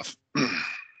that stuff.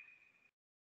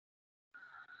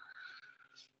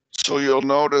 So you'll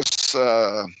notice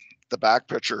the back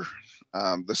picture.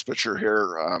 This picture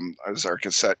here is our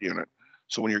cassette unit.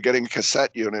 So when you're getting a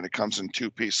cassette unit, it comes in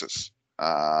two pieces.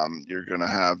 You're going to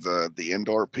have the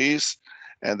indoor piece,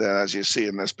 and then as you see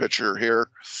in this picture here,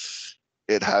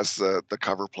 it has the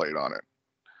cover plate on it.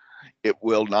 It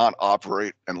will not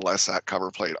operate unless that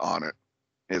cover plate on it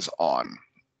is on.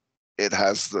 It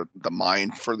has the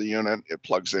mind for the unit. It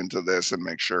plugs into this and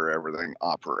makes sure everything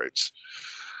operates.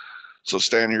 So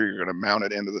stand here, you're going to mount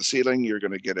it into the ceiling. You're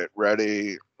going to get it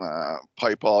ready,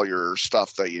 pipe all your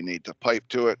stuff that you need to pipe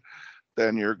to it.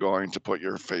 Then you're going to put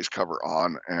your face cover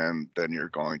on, and then you're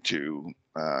going to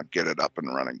get it up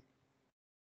and running.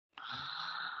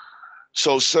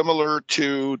 So similar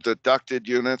to the ducted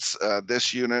units,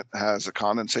 this unit has a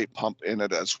condensate pump in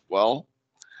it as well.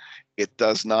 It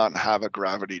does not have a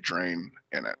gravity drain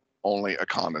in it, only a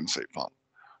condensate pump.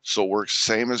 So works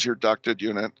same as your ducted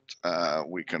unit.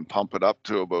 We can pump it up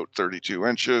to about 32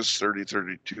 inches,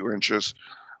 32 inches.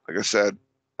 Like I said,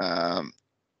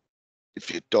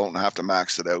 if you don't have to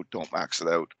max it out, don't max it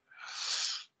out.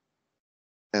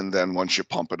 And then once you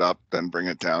pump it up, then bring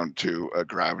it down to a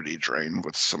gravity drain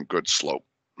with some good slope.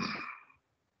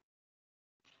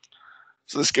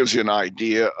 So this gives you an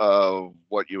idea of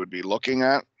what you would be looking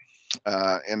at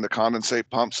in the condensate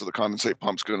pump. So the condensate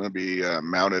pump's going to be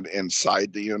mounted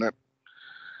inside the unit.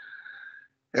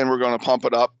 And we're going to pump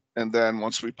it up. And then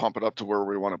once we pump it up to where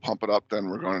we want to pump it up, then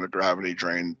we're going to gravity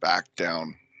drain back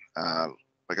down.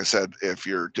 Like I said, if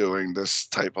you're doing this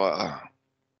type of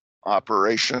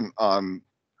operation on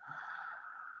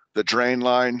the drain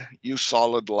line, use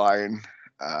solid line,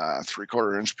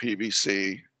 3/4 inch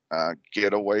PVC,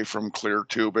 get away from clear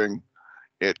tubing.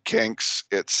 It kinks,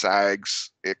 it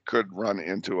sags, it could run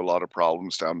into a lot of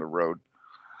problems down the road.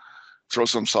 Throw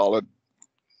some solid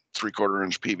 3/4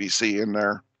 inch PVC in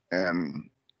there and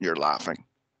you're laughing.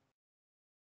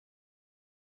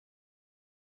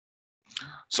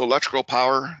 So electrical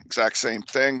power, exact same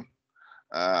thing.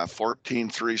 14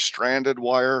 3-stranded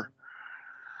wire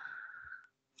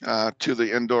to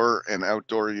the indoor and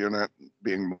outdoor unit,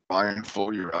 being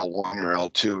mindful your L1, your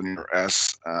L2, and your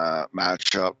S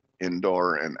match up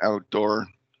indoor and outdoor.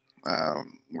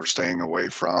 We're staying away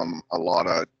from a lot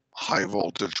of high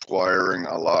voltage wiring,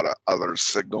 a lot of other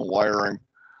signal wiring.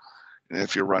 And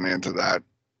if you run into that,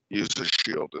 use a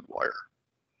shielded wire.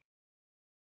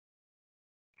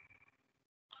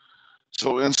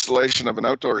 So installation of an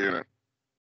outdoor unit.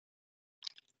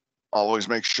 Always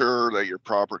make sure that your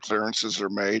proper clearances are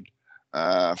made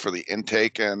for the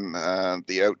intake and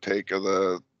the outtake of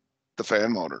the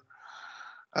fan motor.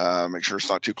 Make sure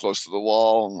it's not too close to the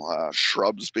wall,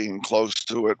 shrubs being close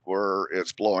to it where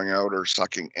it's blowing out or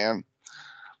sucking in.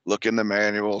 Look in the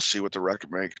manual, see what the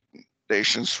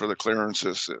recommendations for the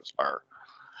clearances are.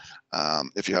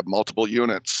 If you have multiple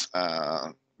units,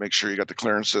 make sure you got the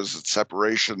clearances and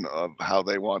separation of how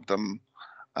they want them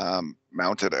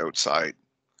mounted outside.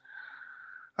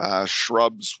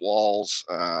 Shrubs, walls,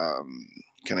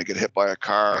 can I get hit by a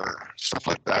car, stuff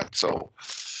like that. So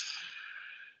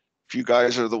if you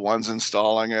guys are the ones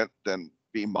installing it, then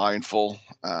be mindful.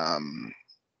 The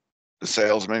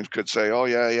salesman could say, oh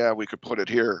yeah, we could put it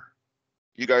here.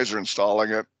 You guys are installing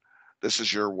it. This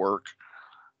is your work.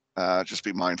 Just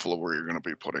be mindful of where you're going to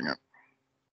be putting it.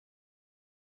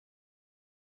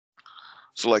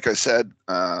 So like I said,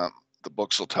 the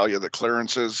books will tell you the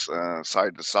clearances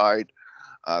side to side.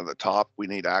 The top we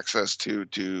need access to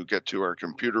get to our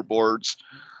computer boards.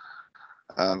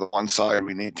 The one side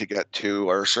we need to get to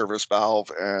our service valve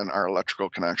and our electrical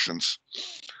connections.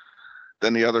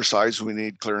 Then the other sides we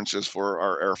need clearances for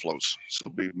our airflows. So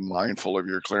be mindful of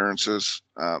your clearances.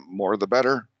 More the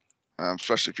better,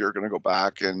 especially if you're going to go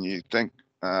back and you think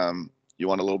you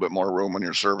want a little bit more room when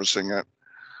you're servicing it.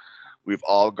 We've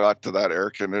all got to that air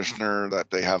conditioner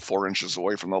that they have 4 inches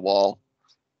away from the wall.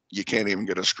 You can't even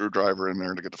get a screwdriver in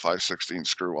there to get the 5/16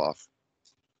 screw off.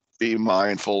 Be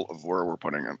mindful of where we're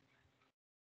putting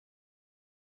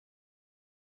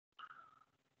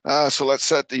it. So let's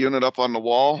set the unit up on the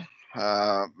wall.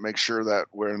 Make sure that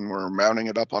when we're mounting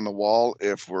it up on the wall,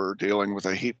 if we're dealing with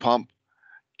a heat pump,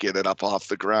 get it up off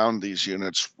the ground. These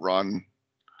units run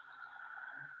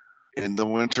in the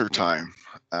winter time.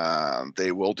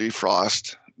 They will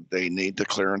defrost. They need the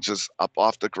clearances up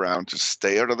off the ground to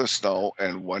stay out of the snow.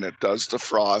 And when it does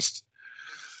defrost,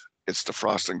 it's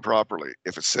defrosting properly.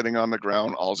 If it's sitting on the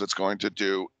ground, all it's going to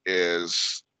do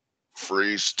is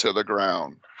freeze to the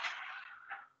ground.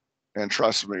 And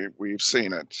trust me, we've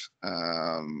seen it.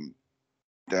 Down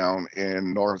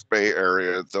in North Bay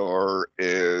area, there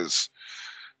is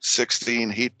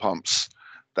 16 heat pumps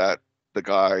that the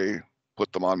guy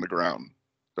put them on the ground.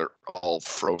 They're all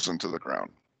frozen to the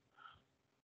ground.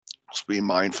 So be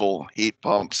mindful, heat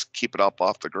pumps, keep it up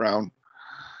off the ground.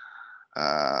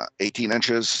 18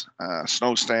 inches,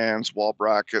 snow stands, wall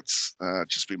brackets,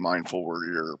 just be mindful where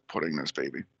you're putting this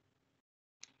baby.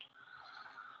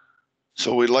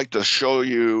 So we'd like to show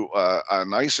you a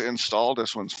nice install.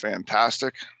 This one's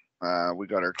fantastic. We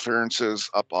got our clearances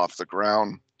up off the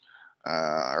ground.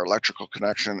 Our electrical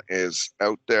connection is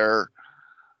out there.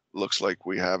 Looks like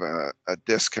we have a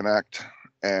disconnect,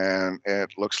 and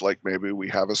it looks like maybe we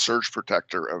have a surge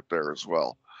protector out there as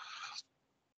well.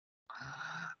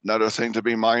 Another thing to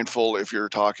be mindful if you're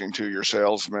talking to your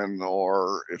salesman,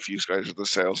 or if you guys are the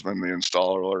salesman, the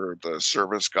installer, the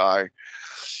service guy,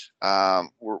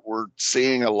 we're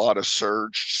seeing a lot of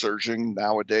surging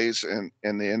nowadays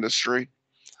in the industry.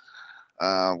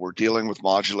 We're dealing with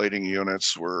modulating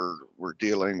units. We're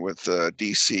dealing with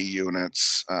DC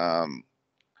units.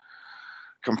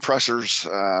 Compressors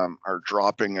are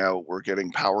dropping out. We're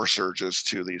getting power surges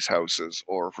to these houses,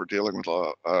 or if we're dealing with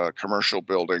a commercial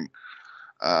building,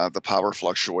 the power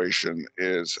fluctuation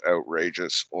is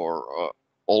outrageous. Or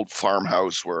old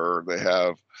farmhouse where they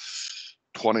have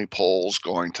 20 poles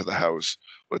going to the house.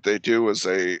 What they do is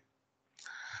they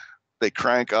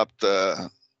crank up the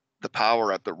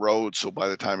power at the road, so by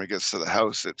the time it gets to the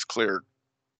house, it's cleared.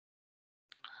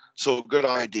 So good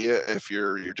idea if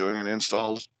you're doing an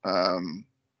install,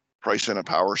 price in a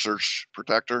power surge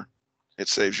protector. It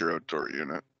saves your outdoor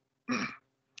unit.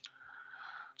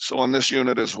 So on this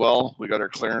unit as well, we got our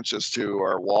clearances to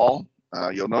our wall.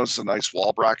 You'll notice a nice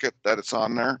wall bracket that it's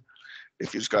on there.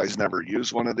 If you guys never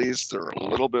use one of these, they're a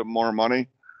little bit more money,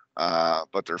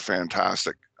 but they're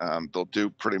fantastic. They'll do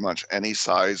pretty much any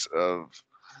size of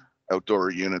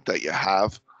outdoor unit that you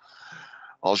have.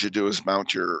 All you do is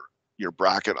mount your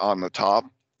bracket on the top,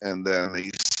 and then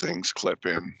these things clip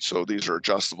in. So these are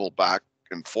adjustable back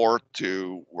and forth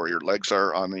to where your legs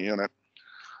are on the unit.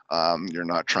 You're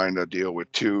not trying to deal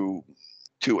with two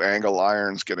angle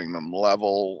irons, getting them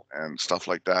level and stuff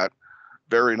like that.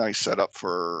 Very nice setup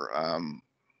for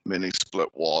mini split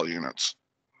wall units.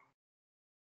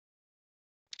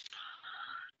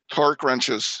 Torque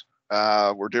wrenches.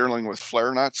 We're dealing with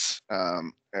flare nuts,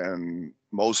 and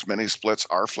most mini splits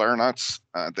are flare nuts.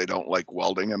 They don't like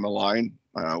welding in the line,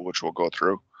 which we'll go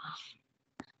through.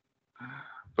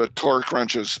 But torque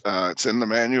wrenches, it's in the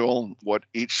manual what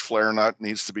each flare nut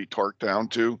needs to be torqued down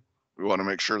to. We want to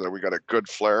make sure that we got a good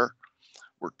flare.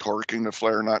 We're torquing the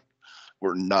flare nut.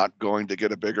 We're not going to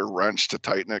get a bigger wrench to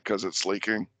tighten it because it's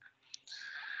leaking.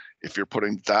 If you're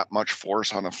putting that much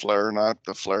force on a flare nut,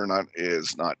 the flare nut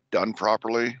is not done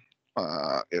properly.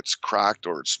 It's cracked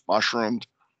or it's mushroomed.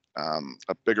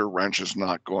 A bigger wrench is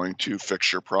not going to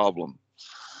fix your problem.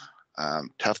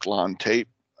 Teflon tape,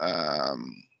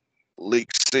 leak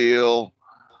seal,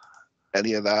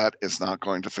 any of that is not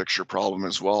going to fix your problem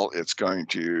as well. It's going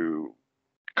to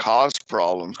cause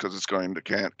problems because it's going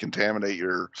to contaminate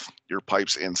your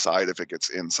pipes inside if it gets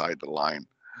inside the line.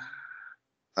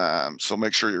 So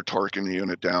make sure you're torquing the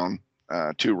unit down,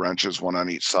 2 wrenches, 1 on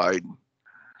each side.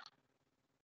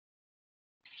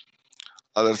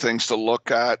 Other things to look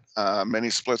at, mini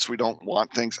splits, we don't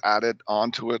want things added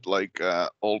onto it like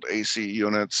old AC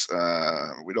units.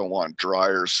 We don't want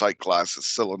dryers, sight glasses,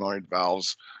 solenoid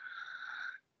valves.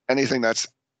 Anything that's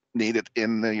needed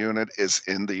in the unit is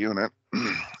in the unit.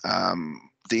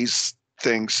 These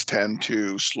things tend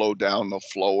to slow down the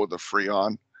flow of the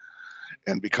Freon.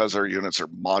 And because our units are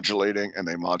modulating and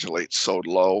they modulate so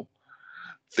low,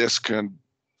 this can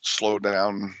slow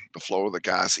down the flow of the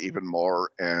gas even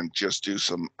more and just do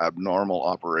some abnormal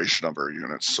operation of our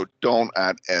units. So don't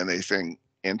add anything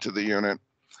into the unit.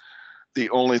 The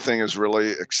only thing is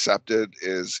really accepted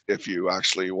is if you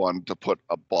actually want to put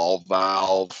a ball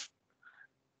valve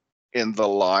in the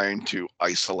line to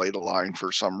isolate a line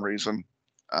for some reason.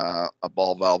 A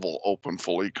ball valve will open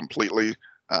fully, completely,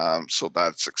 so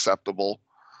that's acceptable.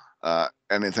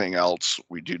 Anything else,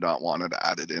 we do not want it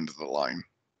added into the line.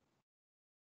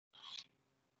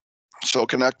 So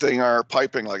connecting our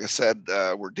piping, like I said,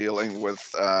 we're dealing with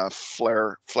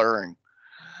flaring.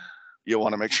 You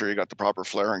want to make sure you got the proper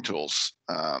flaring tools.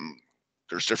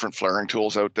 There's different flaring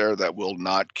tools out there that will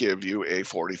not give you a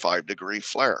 45-degree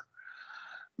flare.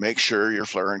 Make sure your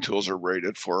flaring tools are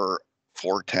rated for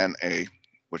 410A,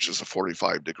 which is a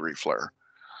 45-degree flare.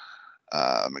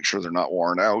 Make sure they're not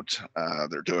worn out.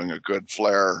 They're doing a good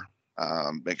flare.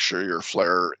 Make sure your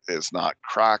flare is not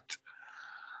cracked.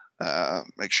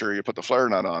 Make sure you put the flare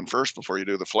nut on first before you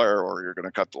do the flare, or you're going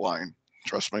to cut the line.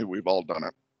 Trust me, we've all done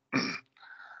it.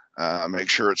 Make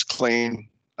sure it's clean,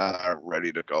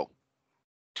 ready to go.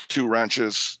 2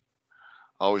 wrenches.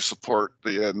 Always support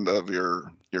the end of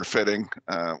your fitting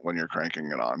when you're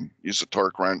cranking it on. Use a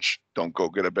torque wrench. Don't go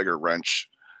get a bigger wrench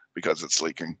because it's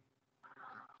leaking.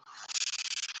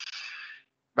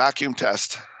 Vacuum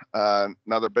test.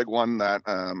 Another big one that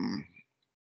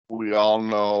we all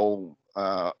know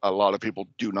a lot of people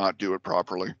do not do it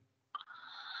properly.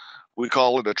 We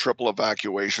call it a triple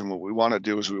evacuation. What we want to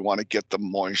do is we want to get the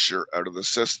moisture out of the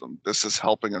system. This is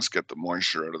helping us get the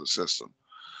moisture out of the system.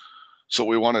 So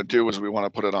what we want to do is we want to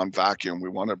put it on vacuum. We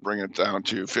want to bring it down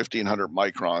to 1,500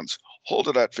 microns. Hold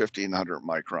it at 1,500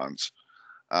 microns.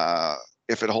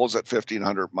 If it holds at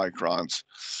 1,500 microns,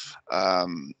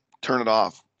 turn it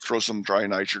off. Throw some dry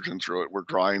nitrogen through it. We're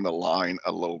drying the line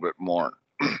a little bit more.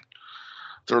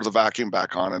 Throw the vacuum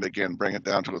back on it again. Bring it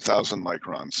down to 1,000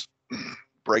 microns.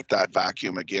 Break that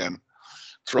vacuum again.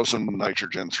 Throw some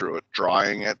nitrogen through it.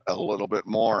 Drying it a little bit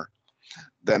more.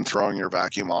 Then throwing your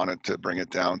vacuum on it to bring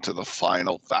it down to the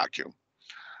final vacuum.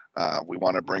 We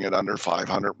want to bring it under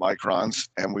 500 microns,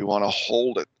 and we want to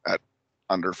hold it at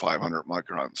under 500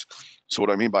 microns. So what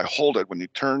I mean by hold it, when you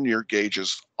turn your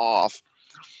gauges off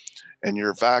and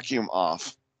your vacuum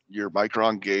off, your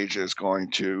micron gauge is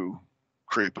going to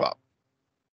creep up.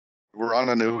 We're on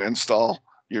a new install.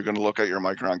 You're going to look at your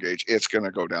micron gauge. It's going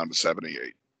to go down to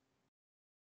 78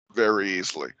 very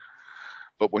easily.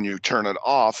 But when you turn it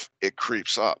off, it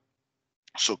creeps up.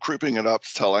 So creeping it up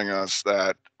is telling us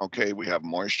that, okay, we have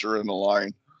moisture in the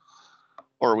line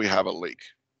or we have a leak.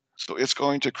 So it's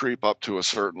going to creep up to a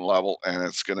certain level and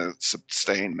it's going to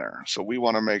sustain there. So we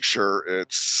want to make sure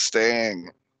it's staying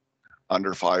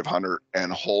under 500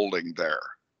 and holding there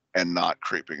and not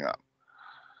creeping up.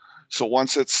 So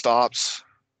once it stops,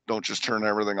 don't just turn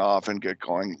everything off and get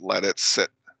going. Let it sit.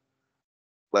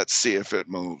 Let's see if it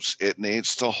moves. It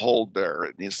needs to hold there.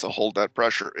 It needs to hold that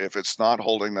pressure. If it's not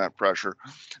holding that pressure,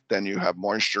 then you have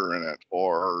moisture in it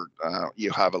or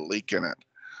you have a leak in it.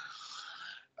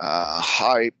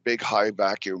 Big high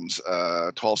vacuums,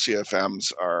 12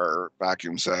 CFMs are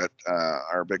vacuums that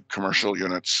are big commercial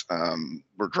units.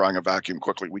 We're drawing a vacuum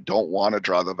quickly. We don't want to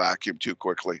draw the vacuum too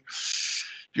quickly.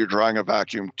 If you're drawing a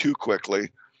vacuum too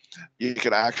quickly, you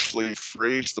can actually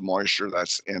freeze the moisture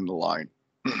that's in the line.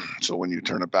 So when you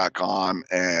turn it back on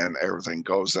and everything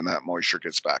goes, then that moisture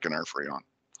gets back in our Freon.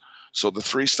 So the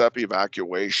 3-step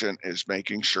evacuation is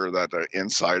making sure that the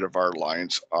inside of our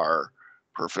lines are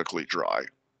perfectly dry.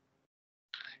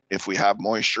 If we have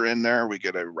moisture in there, we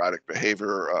get erratic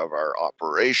behavior of our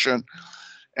operation,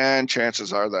 and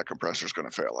chances are that compressor is going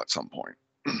to fail at some point.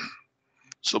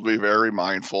 So be very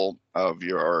mindful of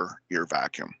your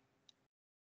vacuum.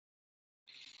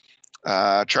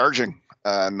 Charging,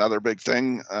 another big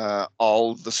thing.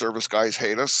 All the service guys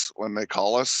hate us when they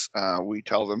call us. We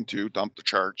tell them to dump the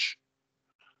charge.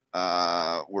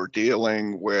 We're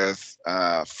dealing with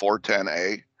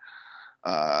 410A.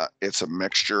 It's a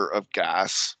mixture of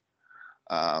gas.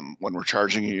 When we're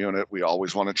charging a unit, we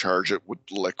always want to charge it with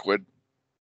liquid,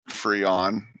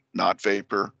 freon, not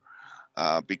vapor,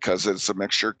 because it's a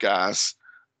mixture gas.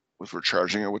 If we're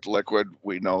charging it with liquid,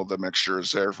 we know the mixture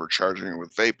is there. If we're charging it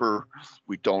with vapor,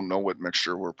 we don't know what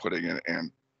mixture we're putting it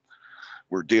in.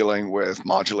 We're dealing with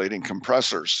modulating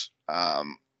compressors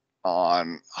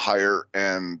on higher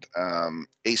end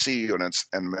AC units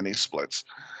and mini splits.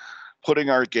 Putting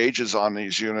our gauges on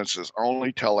these units is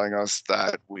only telling us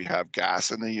that we have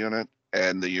gas in the unit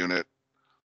and the unit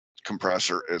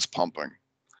compressor is pumping.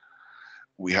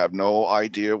 We have no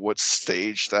idea what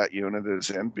stage that unit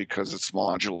is in because it's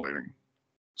modulating.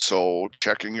 So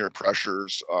checking your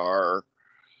pressures are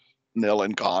nil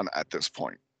and gone at this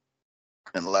point.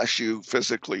 Unless you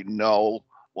physically know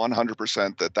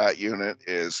 100% that that unit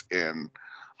is in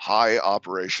high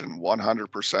operation,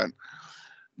 100%,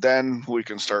 then we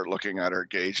can start looking at our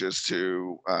gauges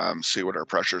to see what our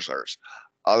pressures are.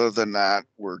 Other than that,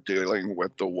 we're dealing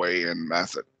with the weigh-in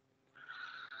method.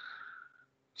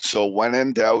 So when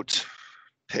in doubt,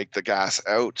 take the gas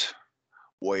out,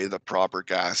 weigh the proper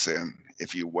gas in.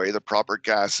 If you weigh the proper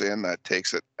gas in, that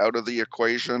takes it out of the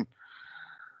equation.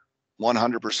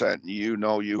 100%, you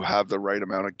know you have the right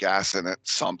amount of gas in it.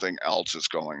 Something else is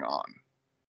going on.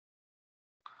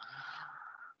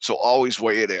 So always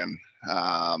weigh it in.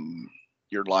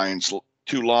 Your line's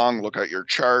too long, look at your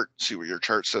chart, see what your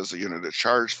chart says the unit is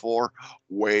charged for,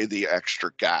 weigh the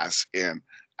extra gas in.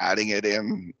 Adding it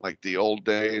in like the old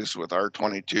days with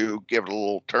R22, give it a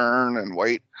little turn and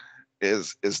wait,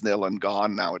 is nil and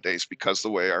gone nowadays because the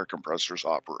way our compressors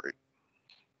operate.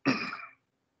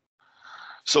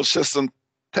 So system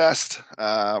test,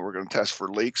 we're going to test for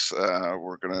leaks.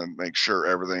 We're going to make sure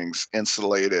everything's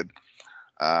insulated.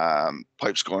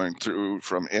 Pipes going through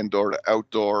from indoor to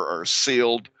outdoor are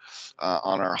sealed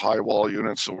on our high wall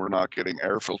unit, so we're not getting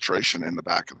air filtration in the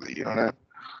back of the unit.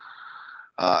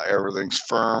 Everything's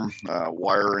firm,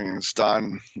 wiring is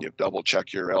done. You double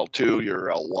check your L2, your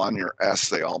L1, your S,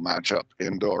 they all match up.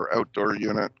 Indoor, outdoor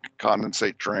unit,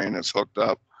 condensate drain is hooked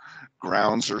up.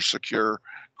 Grounds are secure.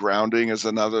 Grounding is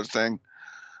another thing.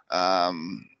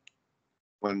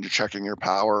 When you're checking your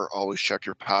power, always check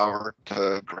your power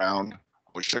to ground.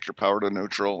 Always check your power to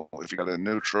neutral. If you got a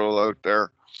neutral out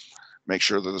there, make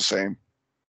sure they're the same.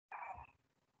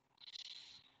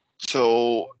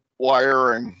 So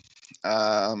wiring,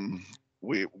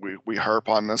 we harp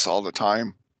on this all the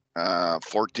time.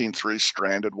 14.3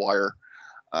 stranded wire,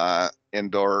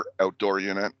 indoor, outdoor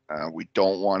unit. We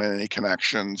don't want any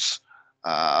connections.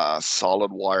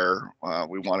 Solid wire.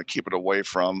 We want to keep it away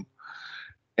from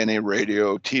any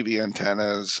radio, TV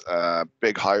antennas,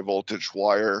 big high voltage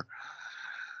wire.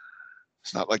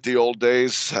 It's not like the old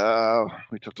days.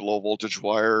 We took the low voltage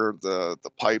wire, the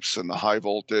pipes and the high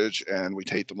voltage, and we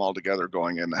taped them all together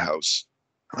going in the house.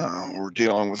 We're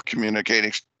dealing with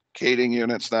communicating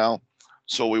units now.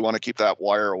 So we want to keep that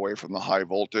wire away from the high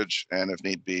voltage. And if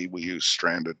need be, we use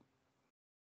stranded.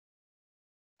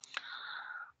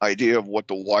 Idea of what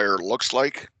the wire looks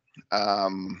like.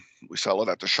 We sell it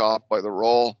at the shop by the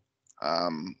roll.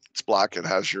 It's black. It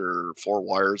has your 4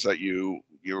 wires that you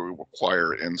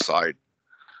require inside.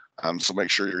 So make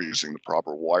sure you're using the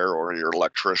proper wire or your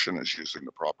electrician is using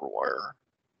the proper wire.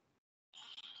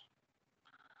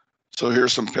 So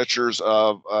here's some pictures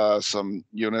of some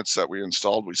units that we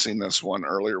installed. We've seen this one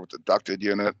earlier with the ducted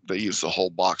unit. They use the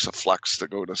whole box of flex to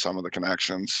go to some of the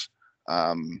connections.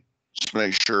 Just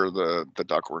make sure the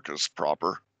ductwork is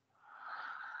proper.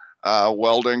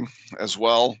 Welding as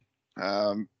well.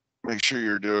 Make sure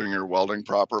you're doing your welding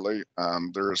properly.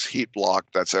 There's heat block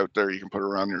that's out there. You can put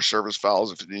around your service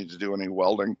valves if you need to do any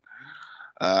welding.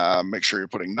 Make sure you're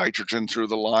putting nitrogen through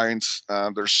the lines.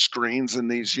 There's screens in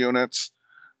these units.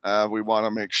 We want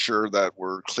to make sure that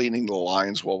we're cleaning the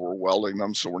lines while we're welding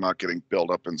them so we're not getting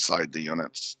buildup inside the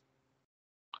units.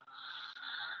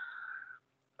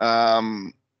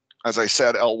 As I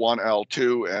said, L1,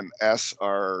 L2, and S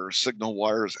are signal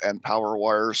wires and power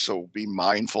wires, so be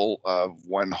mindful of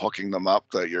when hooking them up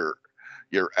that your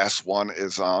S1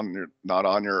 is on, not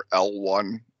on your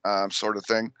L1 sort of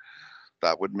thing.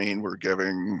 That would mean we're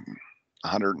giving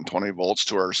 120 volts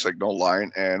to our signal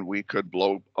line and we could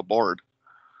blow a board.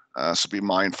 So be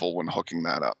mindful when hooking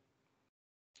that up.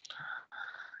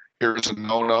 Here's a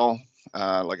no-no.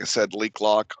 Like I said, leak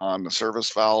lock on the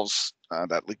service valves.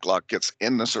 That leak lock gets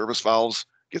in the service valves,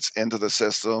 gets into the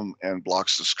system, and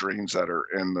blocks the screens that are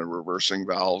in the reversing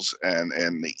valves and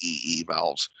in the EE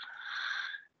valves.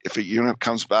 If a unit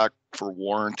comes back for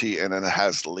warranty and it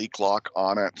has leak lock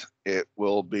on it, it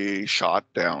will be shot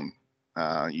down.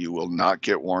 You will not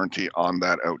get warranty on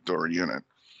that outdoor unit.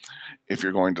 If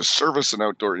you're going to service an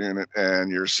outdoor unit and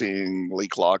you're seeing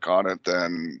leak lock on it,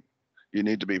 then you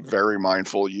need to be very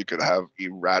mindful. You could have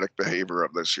erratic behavior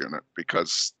of this unit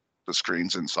because the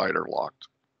screens inside are locked.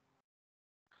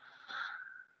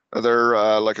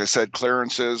 Other, like I said,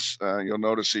 clearances, you'll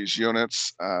notice these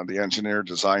units, the engineer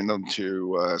designed them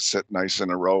to sit nice in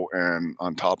a row and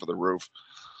on top of the roof.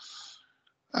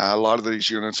 A lot of these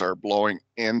units are blowing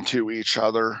into each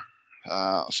other.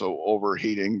 So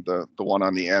overheating, the one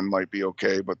on the end might be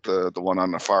okay, but the one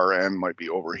on the far end might be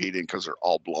overheating because they're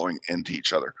all blowing into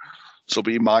each other. So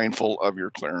be mindful of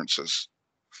your clearances.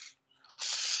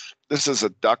 This is a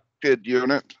ducted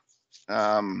unit.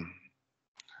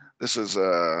 This is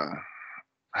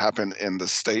happened in the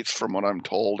States from what I'm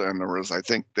told, and there was, I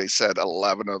think they said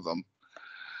 11 of them.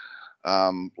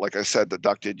 Like I said, the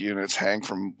ducted units hang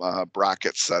from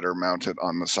brackets that are mounted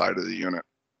on the side of the unit.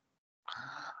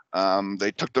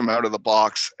 They took them out of the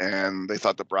box and they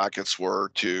thought the brackets were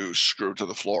to screw to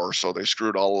the floor. So they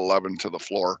screwed all 11 to the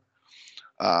floor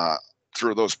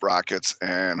through those brackets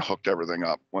and hooked everything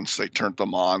up. Once they turned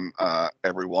them on,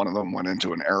 every one of them went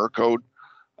into an error code,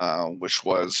 which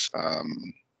was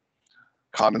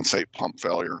condensate pump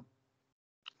failure.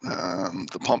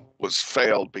 The pump was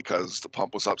failed because the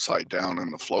pump was upside down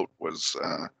and the float was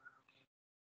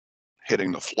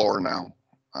hitting the floor now.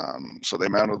 So they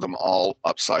mounted them all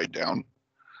upside down.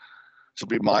 So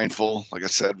be mindful. Like I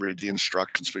said, read the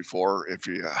instructions before. If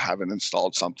you haven't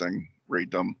installed something, read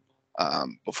them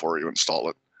before you install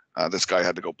it. This guy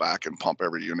had to go back and pump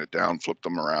every unit down, flip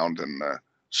them around, and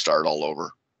start all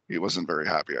over. He wasn't very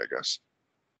happy, I guess.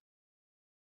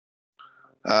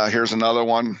 Here's another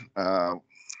one.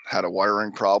 Had a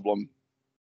wiring problem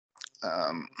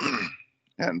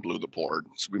and blew the board.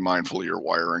 So be mindful of your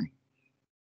wiring.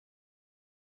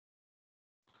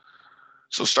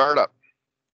 So startup.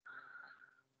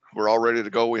 We're all ready to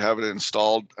go. We have it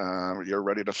installed. You're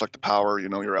ready to flick the power. You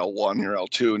know, your L1, your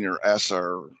L2, and your S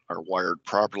are wired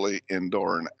properly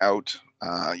indoor and out.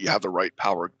 You have the right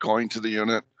power going to the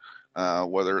unit,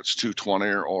 whether it's 220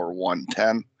 or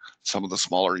 110. Some of the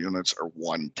smaller units are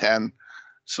 110.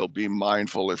 So be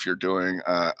mindful if you're doing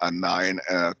a 9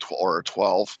 or a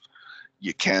 12.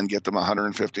 You can get them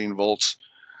 115 volts.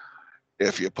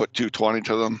 If you put 220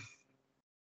 to them,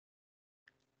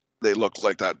 they look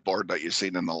like that board that you've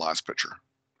seen in the last picture.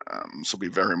 So be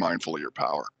very mindful of your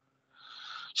power.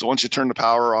 So once you turn the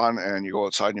power on and you go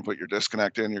outside and you put your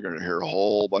disconnect in, you're going to hear a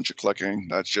whole bunch of clicking.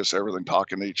 That's just everything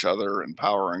talking to each other and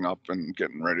powering up and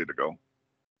getting ready to go.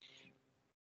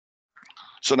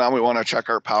 So now we want to check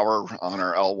our power on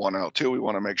our L1, L2. We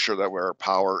want to make sure that our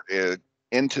power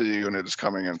into the unit is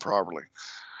coming in properly.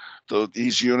 So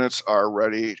these units are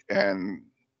ready and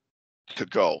to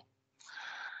go.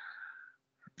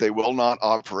 They will not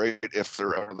operate if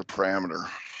they're out of the parameter.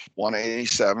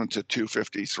 187 to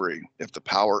 253. If the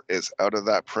power is out of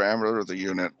that parameter, the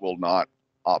unit will not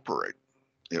operate.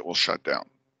 It will shut down.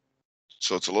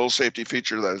 So it's a little safety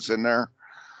feature that is in there,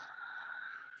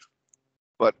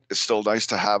 but it's still nice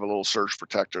to have a little surge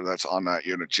protector that's on that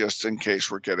unit just in case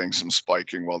we're getting some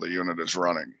spiking while the unit is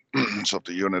running. So if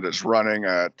the unit is running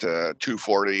at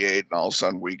 248 and all of a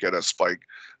sudden we get a spike,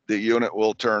 the unit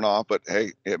will turn off, but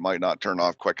hey, it might not turn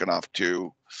off quick enough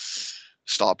to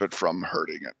stop it from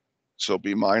hurting it. So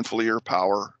be mindful of your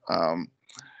power,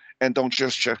 and don't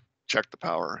just check the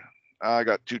power. I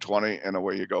got 220 and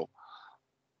away you go.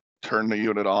 Turn the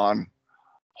unit on,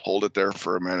 hold it there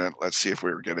for a minute. Let's see if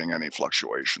we were getting any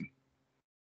fluctuation.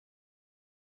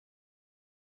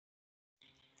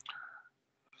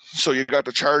 So you got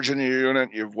the charge in your unit,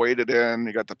 you've weighted in,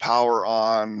 you got the power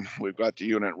on, we've got the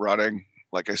unit running.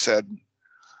 Like I said,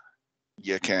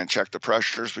 you can't check the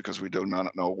pressures because we do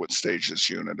not know what stage this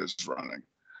unit is running.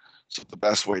 So the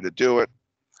best way to do it,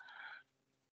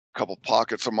 a couple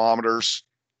pocket thermometers.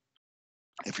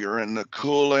 If you're in the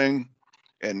cooling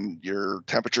and your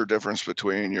temperature difference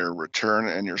between your return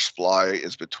and your supply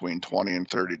is between 20 and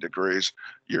 30 degrees,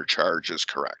 your charge is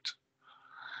correct.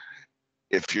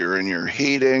 If you're in your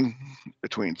heating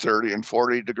between 30 and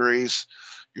 40 degrees,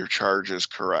 your charge is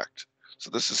correct. So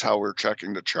this is how we're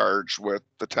checking the charge with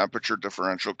the temperature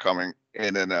differential coming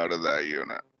in and out of that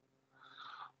unit.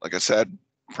 Like I said,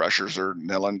 pressures are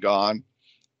nil and gone.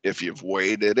 If you've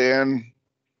weighed it in,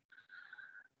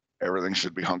 everything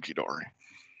should be hunky-dory.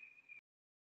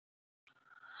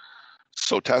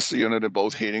 So test the unit in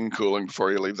both heating and cooling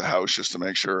before you leave the house, just to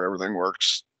make sure everything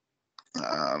works.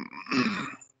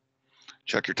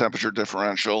 Check your temperature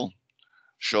differential.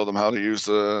 Show them how to use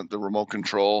the remote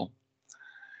control.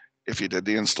 If you did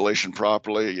the installation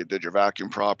properly, you did your vacuum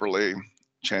properly,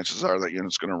 chances are that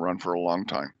unit's going to run for a long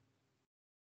time.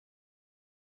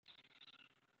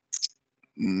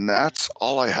 And that's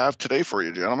all I have today for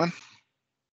you, gentlemen.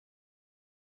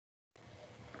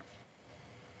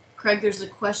 Craig, there's a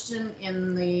question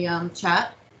in the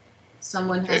chat.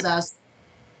 Someone has asked,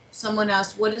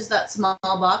 what is that small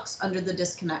box under the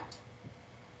disconnect?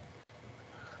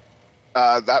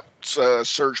 That's a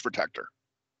surge protector.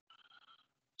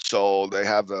 So they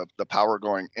have the power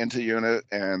going into unit,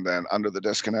 and then under the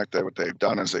disconnect, what they've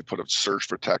done is they put a surge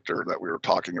protector that we were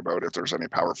talking about if there's any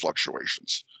power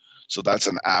fluctuations. So that's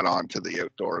an add-on to the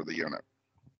outdoor of the unit.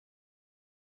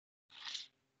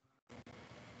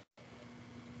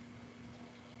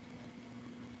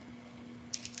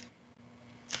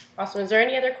 Awesome. Is there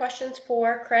any other questions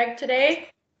for Craig today?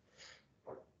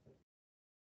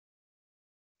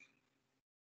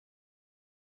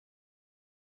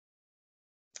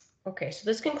 Okay, so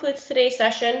this concludes today's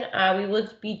session. We will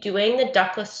be doing the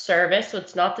ductless service, so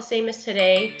it's not the same as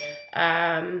today.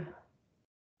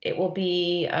 It will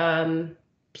be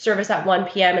service at 1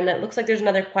 p.m. And it looks like there's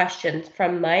another question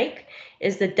from Mike.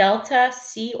 Is the delta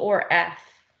C or F?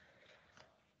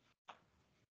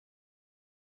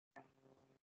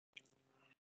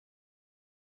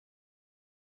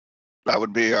 That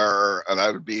would be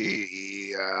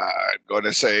going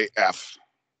to say F.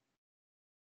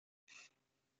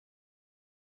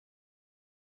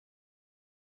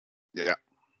 Yeah.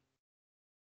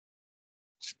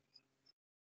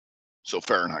 So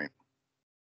Fahrenheit.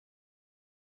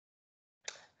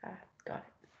 Got it.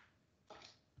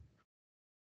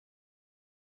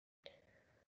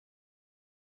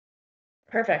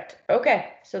 Perfect.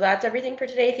 Okay, so that's everything for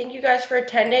today. Thank you guys for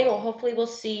attending. Hopefully we'll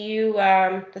see you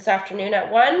this afternoon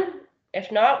at 1.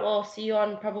 If not, we'll see you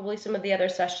on probably some of the other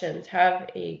sessions. Have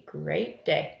a great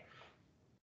day.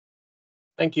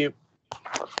 Thank you.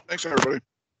 Thanks, everybody.